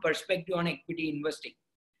you some perspective on equity investing.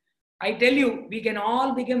 I tell you, we can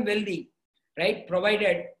all become wealthy, right?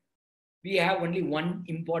 Provided we have only one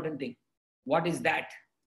important thing. What is that?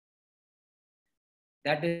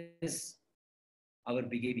 That is our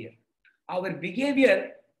behavior. Our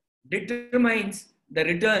behavior determines the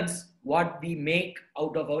returns what we make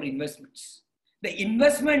out of our investments. The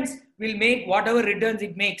investments will make whatever returns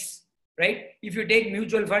it makes, right? If you take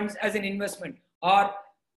mutual funds as an investment or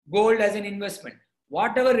gold as an investment,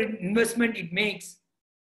 whatever investment it makes,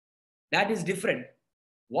 that is different.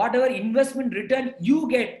 Whatever investment return you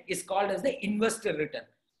get is called as the investor return.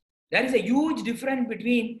 There is a huge difference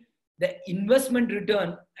between the investment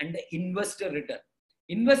return and the investor return.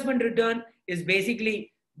 Investment return is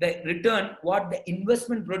basically the return what the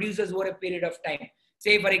investment produces over a period of time.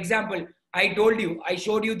 Say, for example, I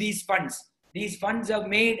showed you these funds. These funds have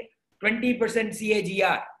made 20%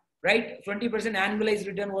 CAGR, right? 20% annualized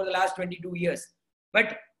return over the last 22 years.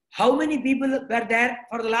 But how many people were there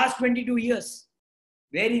for the last 22 years?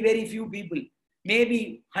 Very, very few people.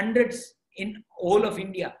 Maybe hundreds in all of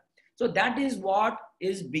India. So that is what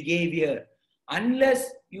is behavior. Unless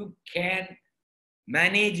you can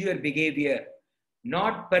manage your behavior,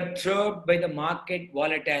 not perturbed by the market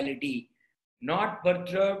volatility, not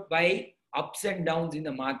perturbed by ups and downs in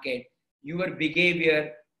the market, your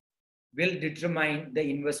behavior will determine the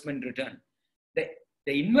investment return.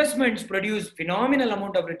 The investments produce phenomenal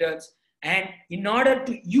amount of returns, and in order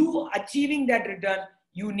to you achieving that return,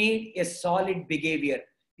 you need a solid behavior.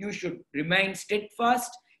 You should remain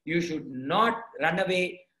steadfast. You should not run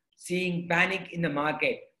away seeing panic in the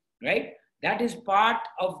market, right? That is part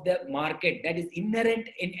of the market that is inherent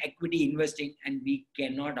in equity investing, and we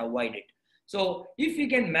cannot avoid it. So if you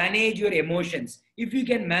can manage your emotions, if you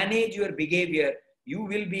can manage your behavior, you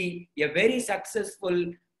will be a very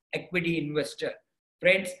successful equity investor.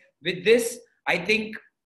 Friends, with this, I think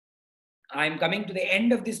I'm coming to the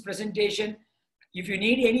end of this presentation. If you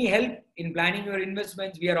need any help in planning your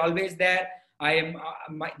investments, we are always there.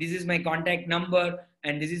 This is my contact number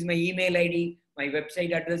and this is my email ID. My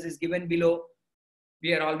website address is given below.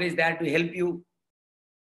 We are always there to help you.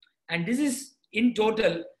 And this is in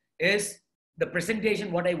total is the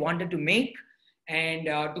presentation what I wanted to make, and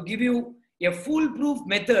to give you a foolproof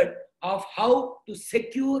method of how to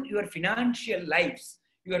secure your financial lives,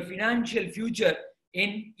 your financial future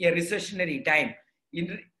in a recessionary time.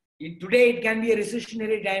 Today it can be a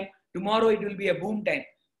recessionary time. Tomorrow it will be a boom time.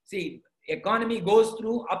 See, economy goes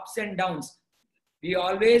through ups and downs. We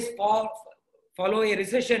always follow a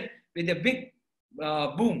recession with a big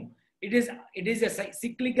boom. It is a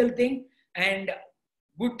cyclical thing, and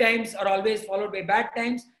good times are always followed by bad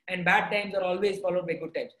times, and bad times are always followed by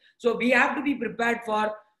good times. So we have to be prepared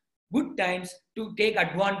for good times to take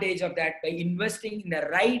advantage of that by investing in the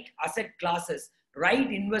right asset classes,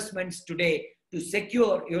 right investments today to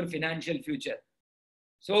secure your financial future.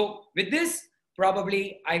 So with this,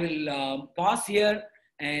 probably I will pause here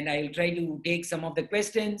and I'll try to take some of the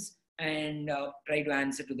questions and try to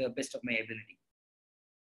answer to the best of my ability.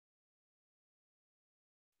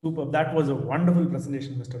 Super. That was a wonderful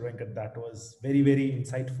presentation, Mr. Venkat. That was very, very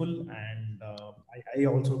insightful. And I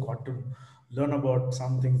also got to learn about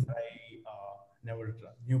some things that I never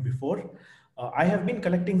knew before. I have been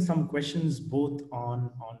collecting some questions both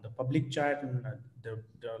on the public chat, and there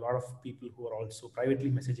are a lot of people who are also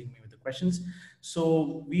privately messaging me with the questions.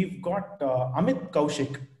 So we've got Amit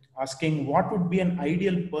Kaushik asking what would be an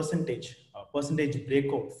ideal percentage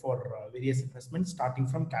breakout for various investments starting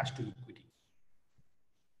from cash to equity.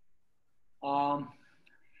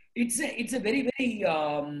 It's a very, very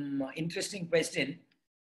interesting question.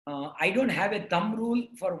 I don't have a thumb rule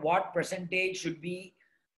for what percentage should be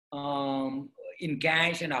in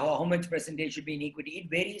cash and how much percentage should be in equity. It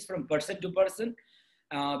varies from person to person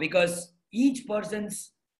because each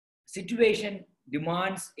person's situation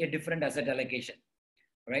demands a different asset allocation,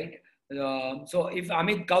 right? So if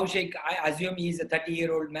Amit Kaushik, I assume he's a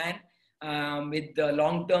 30-year-old man with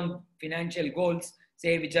long-term financial goals,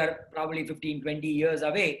 say, which are probably 15, 20 years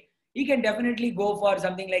away, he can definitely go for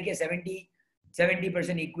something like a 70%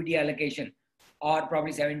 equity allocation or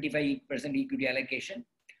probably 75% equity allocation.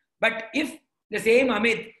 But if the same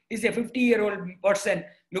Amit is a 50-year-old person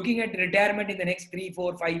looking at retirement in the next 3,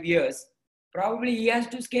 4, 5 years, probably he has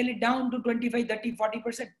to scale it down to 25, 30,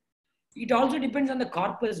 40%. It also depends on the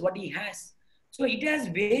corpus, what he has. So it has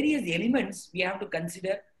various elements we have to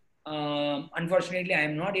consider. Unfortunately, I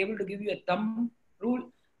am not able to give you a thumb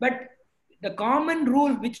rule, but the common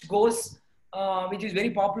rule which goes, which is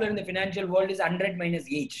very popular in the financial world is 100 minus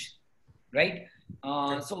age, right?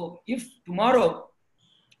 So if tomorrow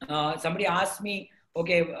somebody asks me,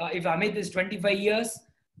 okay, if Amit is 25 years,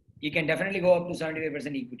 he can definitely go up to 75%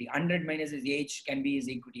 equity. 100 minus his age can be his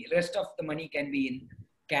equity. The rest of the money can be in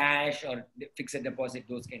cash or fixed deposit,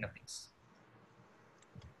 those kind of things.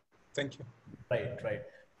 Thank you. Right.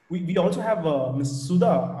 We also have Ms.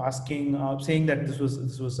 Sudha asking, saying that this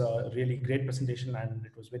was a really great presentation and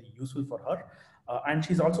it was very useful for her. And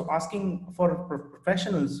she's also asking for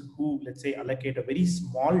professionals who, let's say, allocate a very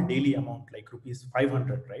small daily amount, like rupees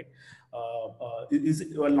 500, right? Is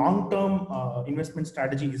it a long-term investment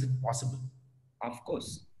strategy? Is it possible? Of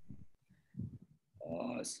course.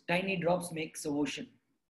 Tiny drops makes the ocean,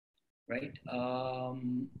 right?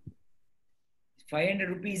 500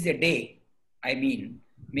 rupees a day, I mean,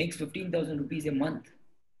 makes 15,000 rupees a month.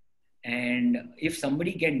 And if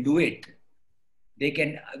somebody can do it, they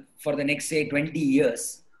can, for the next, say, 20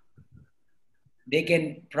 years, they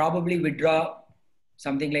can probably withdraw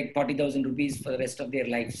something like 40,000 rupees for the rest of their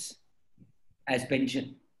lives as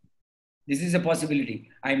pension. This is a possibility.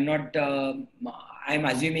 I'm not, I'm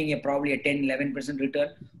assuming probably a 10, 11% return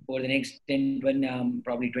over the next 10, 20,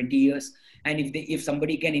 probably 20 years. And if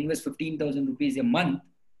somebody can invest 15,000 rupees a month,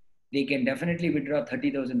 they can definitely withdraw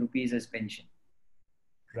 30,000 rupees as pension.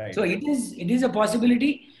 Right. So it is a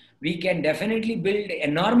possibility. We can definitely build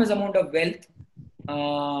enormous amount of wealth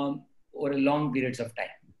over long periods of time,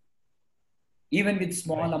 even with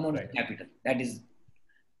small amounts of capital. That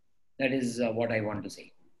is what I want to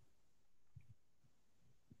say.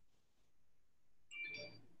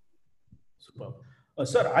 Superb.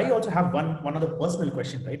 Sir, I also have one other personal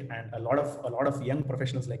question, right? And a lot of young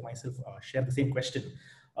professionals like myself share the same question.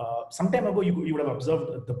 Some time ago, you would have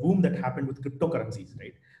observed the boom that happened with cryptocurrencies,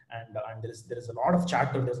 right? And there is a lot of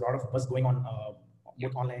chatter, there's a lot of buzz going on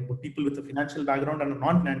both online, with people with a financial background and a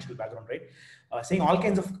non-financial background, right? Saying all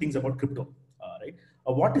kinds of things about crypto, right?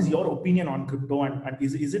 What is your opinion on crypto, and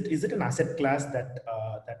is it an asset class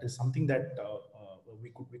that is something that we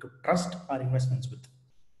could trust our investments with?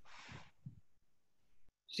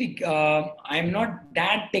 See, I'm not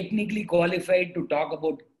that technically qualified to talk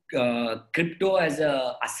about crypto as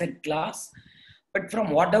a asset class, but from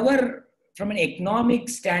an economic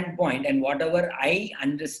standpoint and whatever I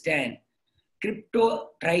understand,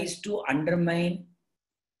 crypto tries to undermine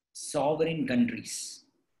sovereign countries,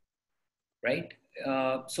 right?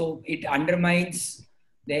 So it undermines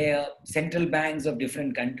the central banks of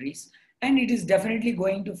different countries, and it is definitely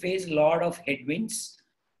going to face a lot of headwinds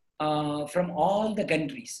from all the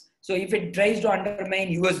countries. So if it tries to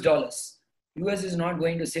undermine US dollars, US is not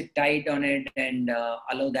going to sit tight on it and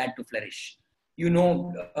allow that to flourish. You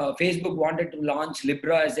know, Facebook wanted to launch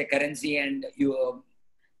Libra as a currency, and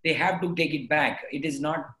they have to take it back. It is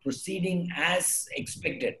not proceeding as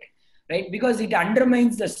expected, right? Because it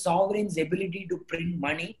undermines the sovereign's ability to print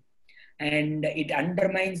money, and it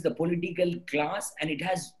undermines the political class, and it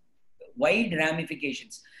has wide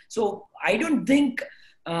ramifications. So I don't think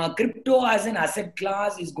crypto as an asset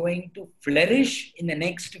class is going to flourish in the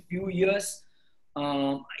next few years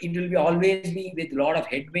It will be always be with a lot of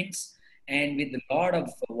headwinds and with a lot of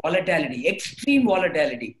volatility, extreme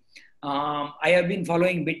volatility. I have been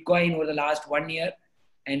following Bitcoin over the last 1 year,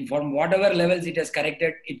 and from whatever levels it has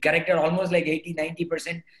corrected, it corrected almost like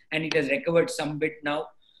 80–90%, and it has recovered some bit now.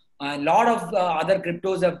 A lot of other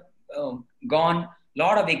cryptos have gone. A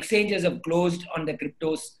lot of exchanges have closed on the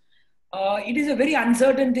cryptos. It is a very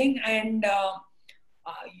uncertain thing, and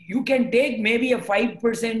you can take maybe a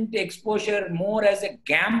 5% exposure more as a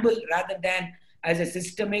gamble rather than as a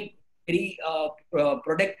systemic, very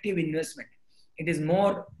productive investment. It is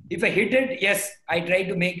more, if I hit it, yes, I try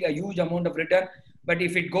to make a huge amount of return. But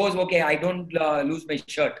if it goes, okay, I don't lose my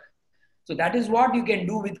shirt. So that is what you can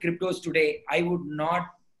do with cryptos today. I would not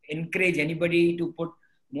encourage anybody to put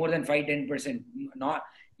more than 5–10%. Not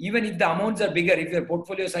even if the amounts are bigger, if your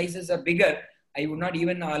portfolio sizes are bigger, I would not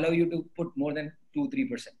even allow you to put more than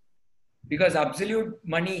 2–3%. Because absolute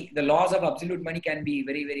money, the loss of absolute money can be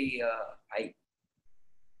very, very high.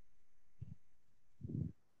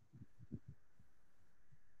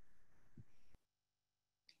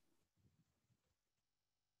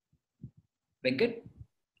 Venkat,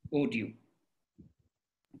 over to you.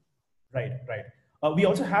 Right. We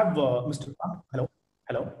also have Mr. Hello.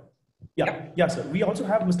 Yeah, sir. We also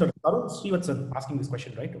have Mr. Tarun Srivatsan asking this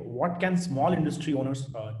question, right? What can small industry owners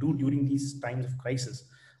do during these times of crisis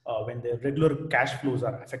when their regular cash flows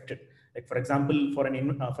are affected? Like, for example, for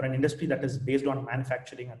an industry that is based on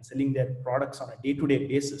manufacturing and selling their products on a day-to-day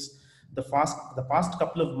basis, the past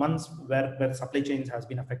couple of months where supply chains has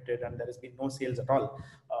been affected and there has been no sales at all,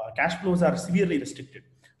 cash flows are severely restricted.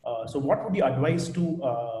 So what would you advise to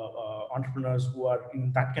entrepreneurs who are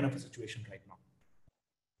in that kind of a situation right now?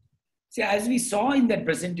 See, as we saw in that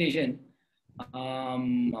presentation,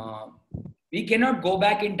 we cannot go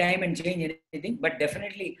back in time and change anything, but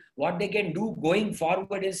definitely what they can do going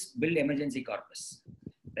forward is build emergency corpus,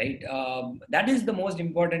 right? That is the most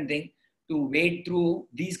important thing, to wade through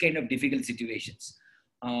these kind of difficult situations.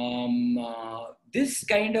 This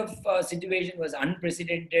kind of situation was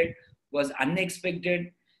unprecedented, was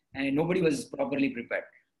unexpected, and nobody was properly prepared.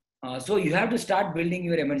 So you have to start building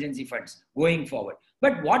your emergency funds going forward.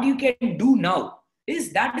 But what you can do now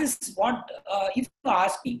is, that is what, if you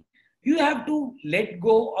ask me, you have to let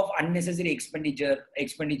go of unnecessary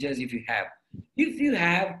expenditures if you have. If you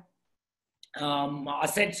have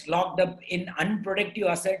assets locked up in unproductive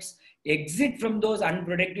assets, exit from those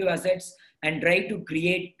unproductive assets and try to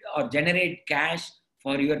create or generate cash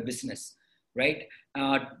for your business, right?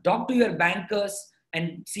 Talk to your bankers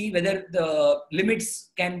and see whether the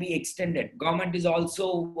limits can be extended. Government is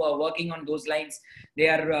also working on those lines. They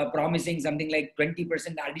are promising something like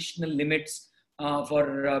 20% additional limits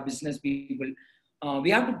for business people. We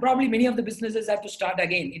have to, probably many of the businesses have to start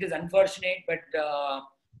again. It is unfortunate,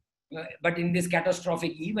 but in this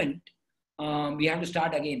catastrophic event, we have to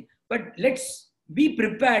start again. But let's be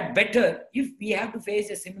prepared better if we have to face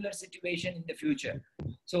a similar situation in the future.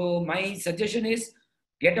 So my suggestion is,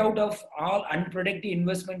 get out of all unproductive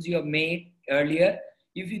investments you have made earlier.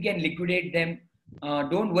 If you can liquidate them,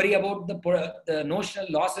 don't worry about the notional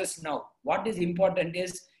losses now. What is important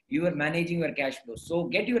is you are managing your cash flows. So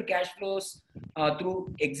get your cash flows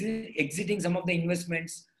through exiting some of the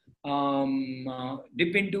investments,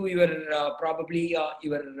 dip into your probably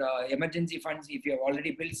your emergency funds if you have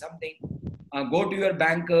already built something. Go to your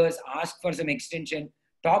bankers, ask for some extension,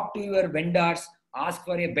 talk to your vendors, ask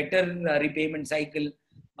for a better repayment cycle.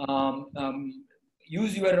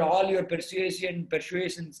 Use all your persuasion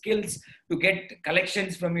skills to get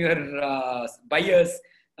collections from your buyers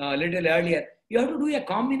a little earlier. You have to do a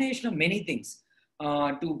combination of many things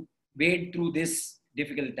to wade through these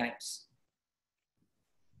difficult times.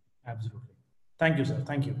 Absolutely. Thank you, sir.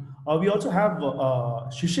 Thank you. We also have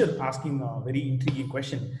Shishir asking a very intriguing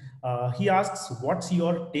question. He asks, what's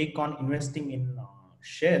your take on investing in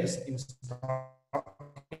shares in stock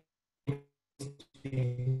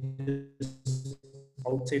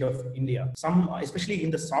outside of India? Some, especially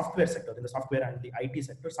in the software sector, in the software and the IT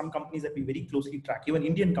sector, some companies that we very closely track, even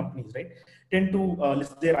Indian companies, right, tend to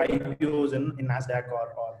list their IPOs in NASDAQ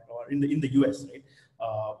or in the US, right?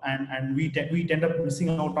 And we tend up missing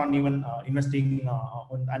out on even investing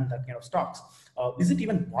on that kind of stocks. Is it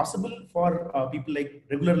even possible for people like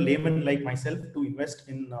regular laymen like myself to invest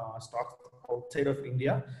in stocks outside of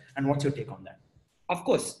India? And what's your take on that? Of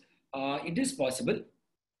course, it is possible.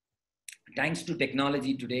 Thanks to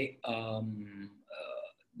technology today,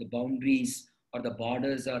 the boundaries or the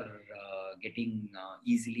borders are getting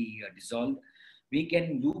easily dissolved. We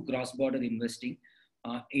can do cross-border investing.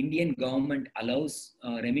 Indian government allows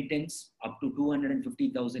remittance up to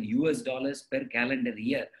 $250,000 per calendar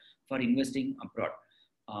year for investing abroad.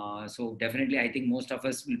 So definitely, I think most of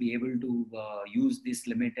us will be able to use this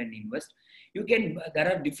limit and invest. There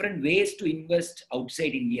are different ways to invest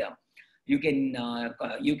outside India. You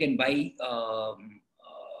can buy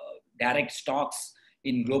direct stocks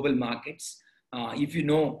in global markets if you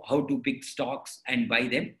know how to pick stocks and buy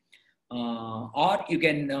them. Or you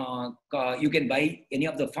can buy any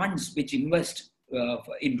of the funds which invest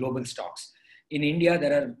in global stocks. In India,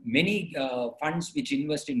 there are many funds which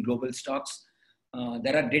invest in global stocks.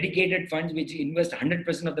 There are dedicated funds which invest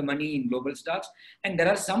 100% of the money in global stocks, and there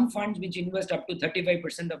are some funds which invest up to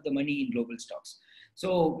 35% of the money in global stocks.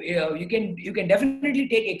 So you can definitely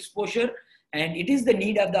take exposure, and it is the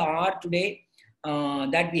need of the hour today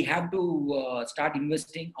that we have to start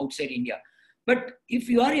investing outside India. But if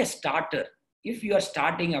you are a starter, if you are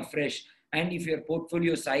starting afresh, and if your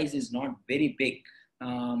portfolio size is not very big,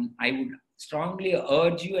 I would strongly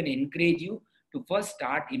urge you and encourage you to first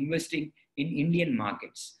start investing in Indian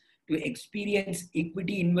markets, to experience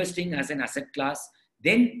equity investing as an asset class,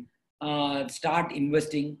 then start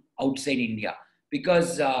investing outside India,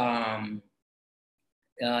 because that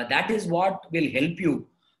is what will help you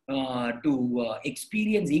to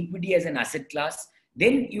experience equity as an asset class.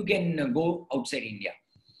 Then you can go outside India.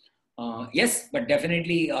 Yes, but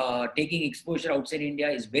definitely taking exposure outside India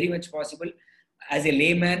is very much possible. As a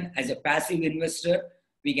layman, as a passive investor,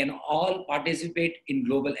 we can all participate in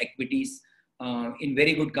global equities in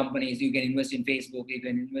very good companies. You can invest in Facebook, you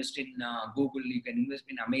can invest in Google, you can invest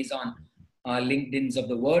in Amazon, LinkedIn's of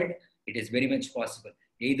the world. It is very much possible,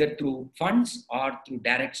 either through funds or through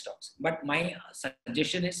direct stocks. But my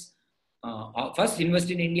suggestion is first invest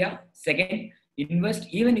in India. Second, invest,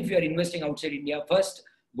 even if you are investing outside India, first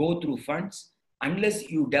go through funds. Unless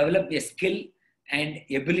you develop a skill and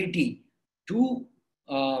ability to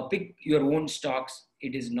pick your own stocks,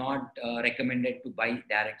 it is not recommended to buy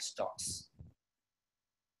direct stocks.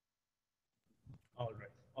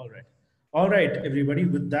 All right, everybody.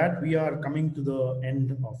 With that, we are coming to the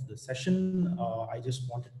end of the session. I just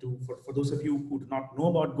wanted to, for those of you who do not know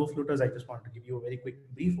about GoFloaters, I just wanted to give you a very quick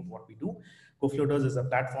brief of what we do. GoFloaters is a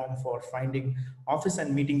platform for finding office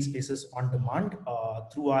and meeting spaces on demand.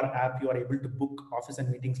 Through our app, you are able to book office and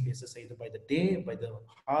meeting spaces either by the day, by the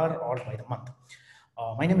hour, or by the month.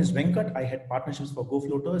 My name is Venkat. I head partnerships for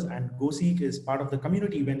GoFloaters, and GoSeek is part of the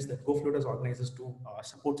community events that GoFloaters organizes to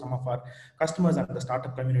support some of our customers and the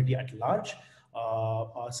startup community at large.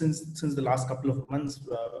 Since the last couple of months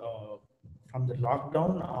from the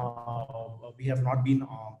lockdown, we have not been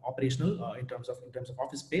operational in terms of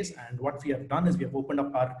office space. And what we have done is we have opened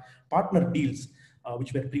up our partner deals,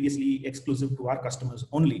 which were previously exclusive to our customers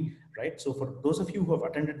only, right? So for those of you who have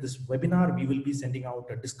attended this webinar, we will be sending out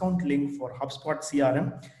a discount link for HubSpot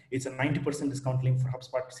CRM. It's a 90% discount link for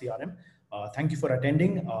HubSpot CRM. Thank you for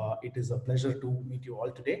attending. It is a pleasure to meet you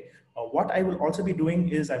all today. What I will also be doing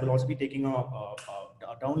is I will also be taking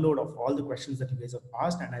a download of all the questions that you guys have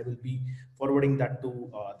asked, and I will be forwarding that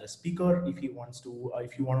to the speaker. If he wants to,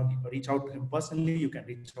 if you want to reach out to him personally, you can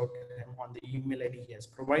reach out to him on the email ID he has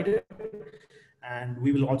provided. And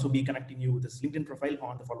we will also be connecting you with this LinkedIn profile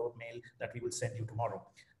on the follow-up mail that we will send you tomorrow.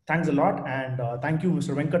 Thanks a lot. And thank you,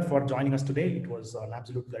 Mr. Venkat, for joining us today. It was an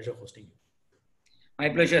absolute pleasure hosting you. My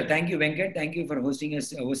pleasure. Thank you, Venkat. Thank you for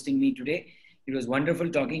hosting me today. It was wonderful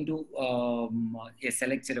talking to a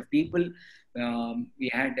select set of people. We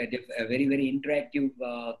had a very, very interactive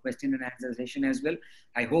question and answer session as well.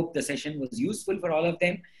 I hope the session was useful for all of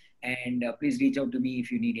them. And please reach out to me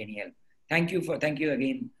if you need any help. Thank you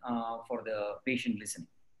again for the patient listening.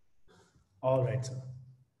 All right, sir.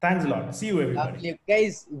 Thanks a lot. See you, everybody.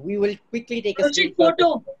 Guys, we will quickly take a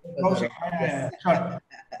photo. Sure.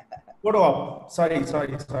 Photo up. Sorry.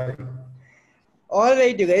 All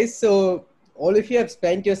right, you guys. So all of you have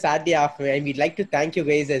spent your Saturday afternoon, and we'd like to thank you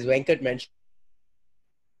guys, as Venkat mentioned.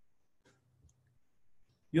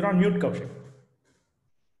 You're on mute, Kaushik.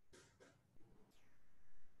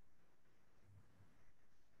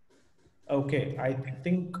 Okay, I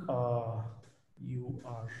think you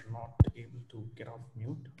are not able to get off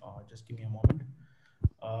mute. Just give me a moment.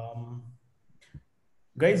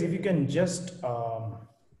 Guys, if you can just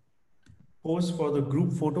pose for the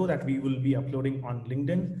group photo that we will be uploading on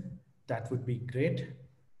LinkedIn, that would be great.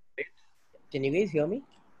 Can you guys hear me?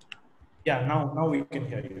 Yeah, now we can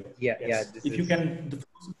hear you. Yeah, yes. If you can,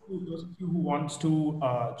 those of you who wants to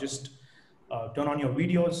just turn on your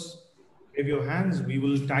videos, wave your hands, we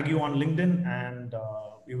will tag you on LinkedIn, and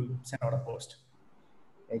we will send out a post.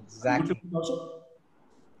 Exactly.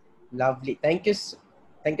 Lovely. Thank you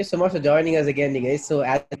so much for joining us again, guys. So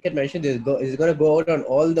as I mentioned, this is going to go out on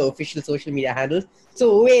all the official social media handles.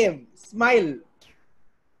 So wave, smile.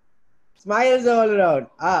 Smiles all around.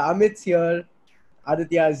 Amit's here.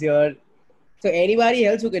 Aditya's here. So anybody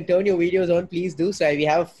else who can turn your videos on, please do. So we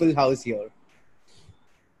have a full house here.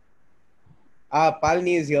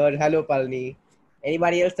 Palni is here. Hello, Palni.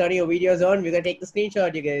 Anybody else turning your videos on? We're gonna take the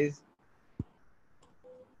screenshot, you guys.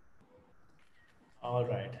 All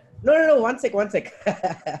right. No. One sec.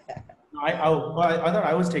 I thought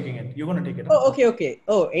I was taking it. You're going to take it. Oh, okay.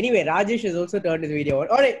 Oh, anyway, Rajesh has also turned his video on.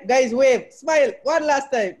 All right, guys, wave, smile, one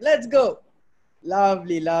last time. Let's go.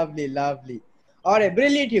 Lovely. All right,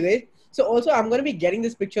 brilliant, you guys. So also, I'm going to be getting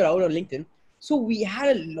this picture out on LinkedIn. So we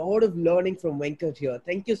had a lot of learning from Venkat here.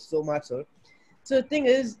 Thank you so much, sir. So the thing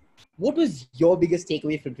is, what was your biggest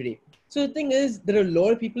takeaway from today? So the thing is, there are a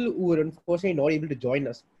lot of people who were unfortunately not able to join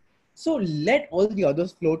us. So let all the other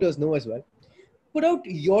floaters know as well. Put out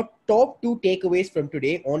your top 2 takeaways from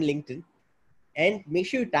today on LinkedIn and make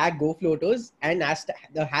sure you tag GoFloaters and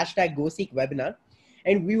the hashtag GoSeek webinar.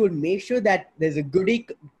 And we will make sure that there's a goodie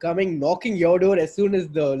coming knocking your door as soon as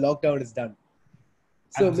the lockdown is done.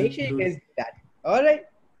 So make sure you guys do that. All right.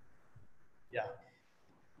 Yeah.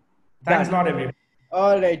 Thanks a lot, everyone.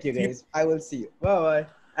 All right, you guys. I will see you. Bye-bye.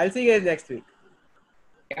 I'll see you guys next week.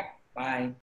 Yeah. Bye.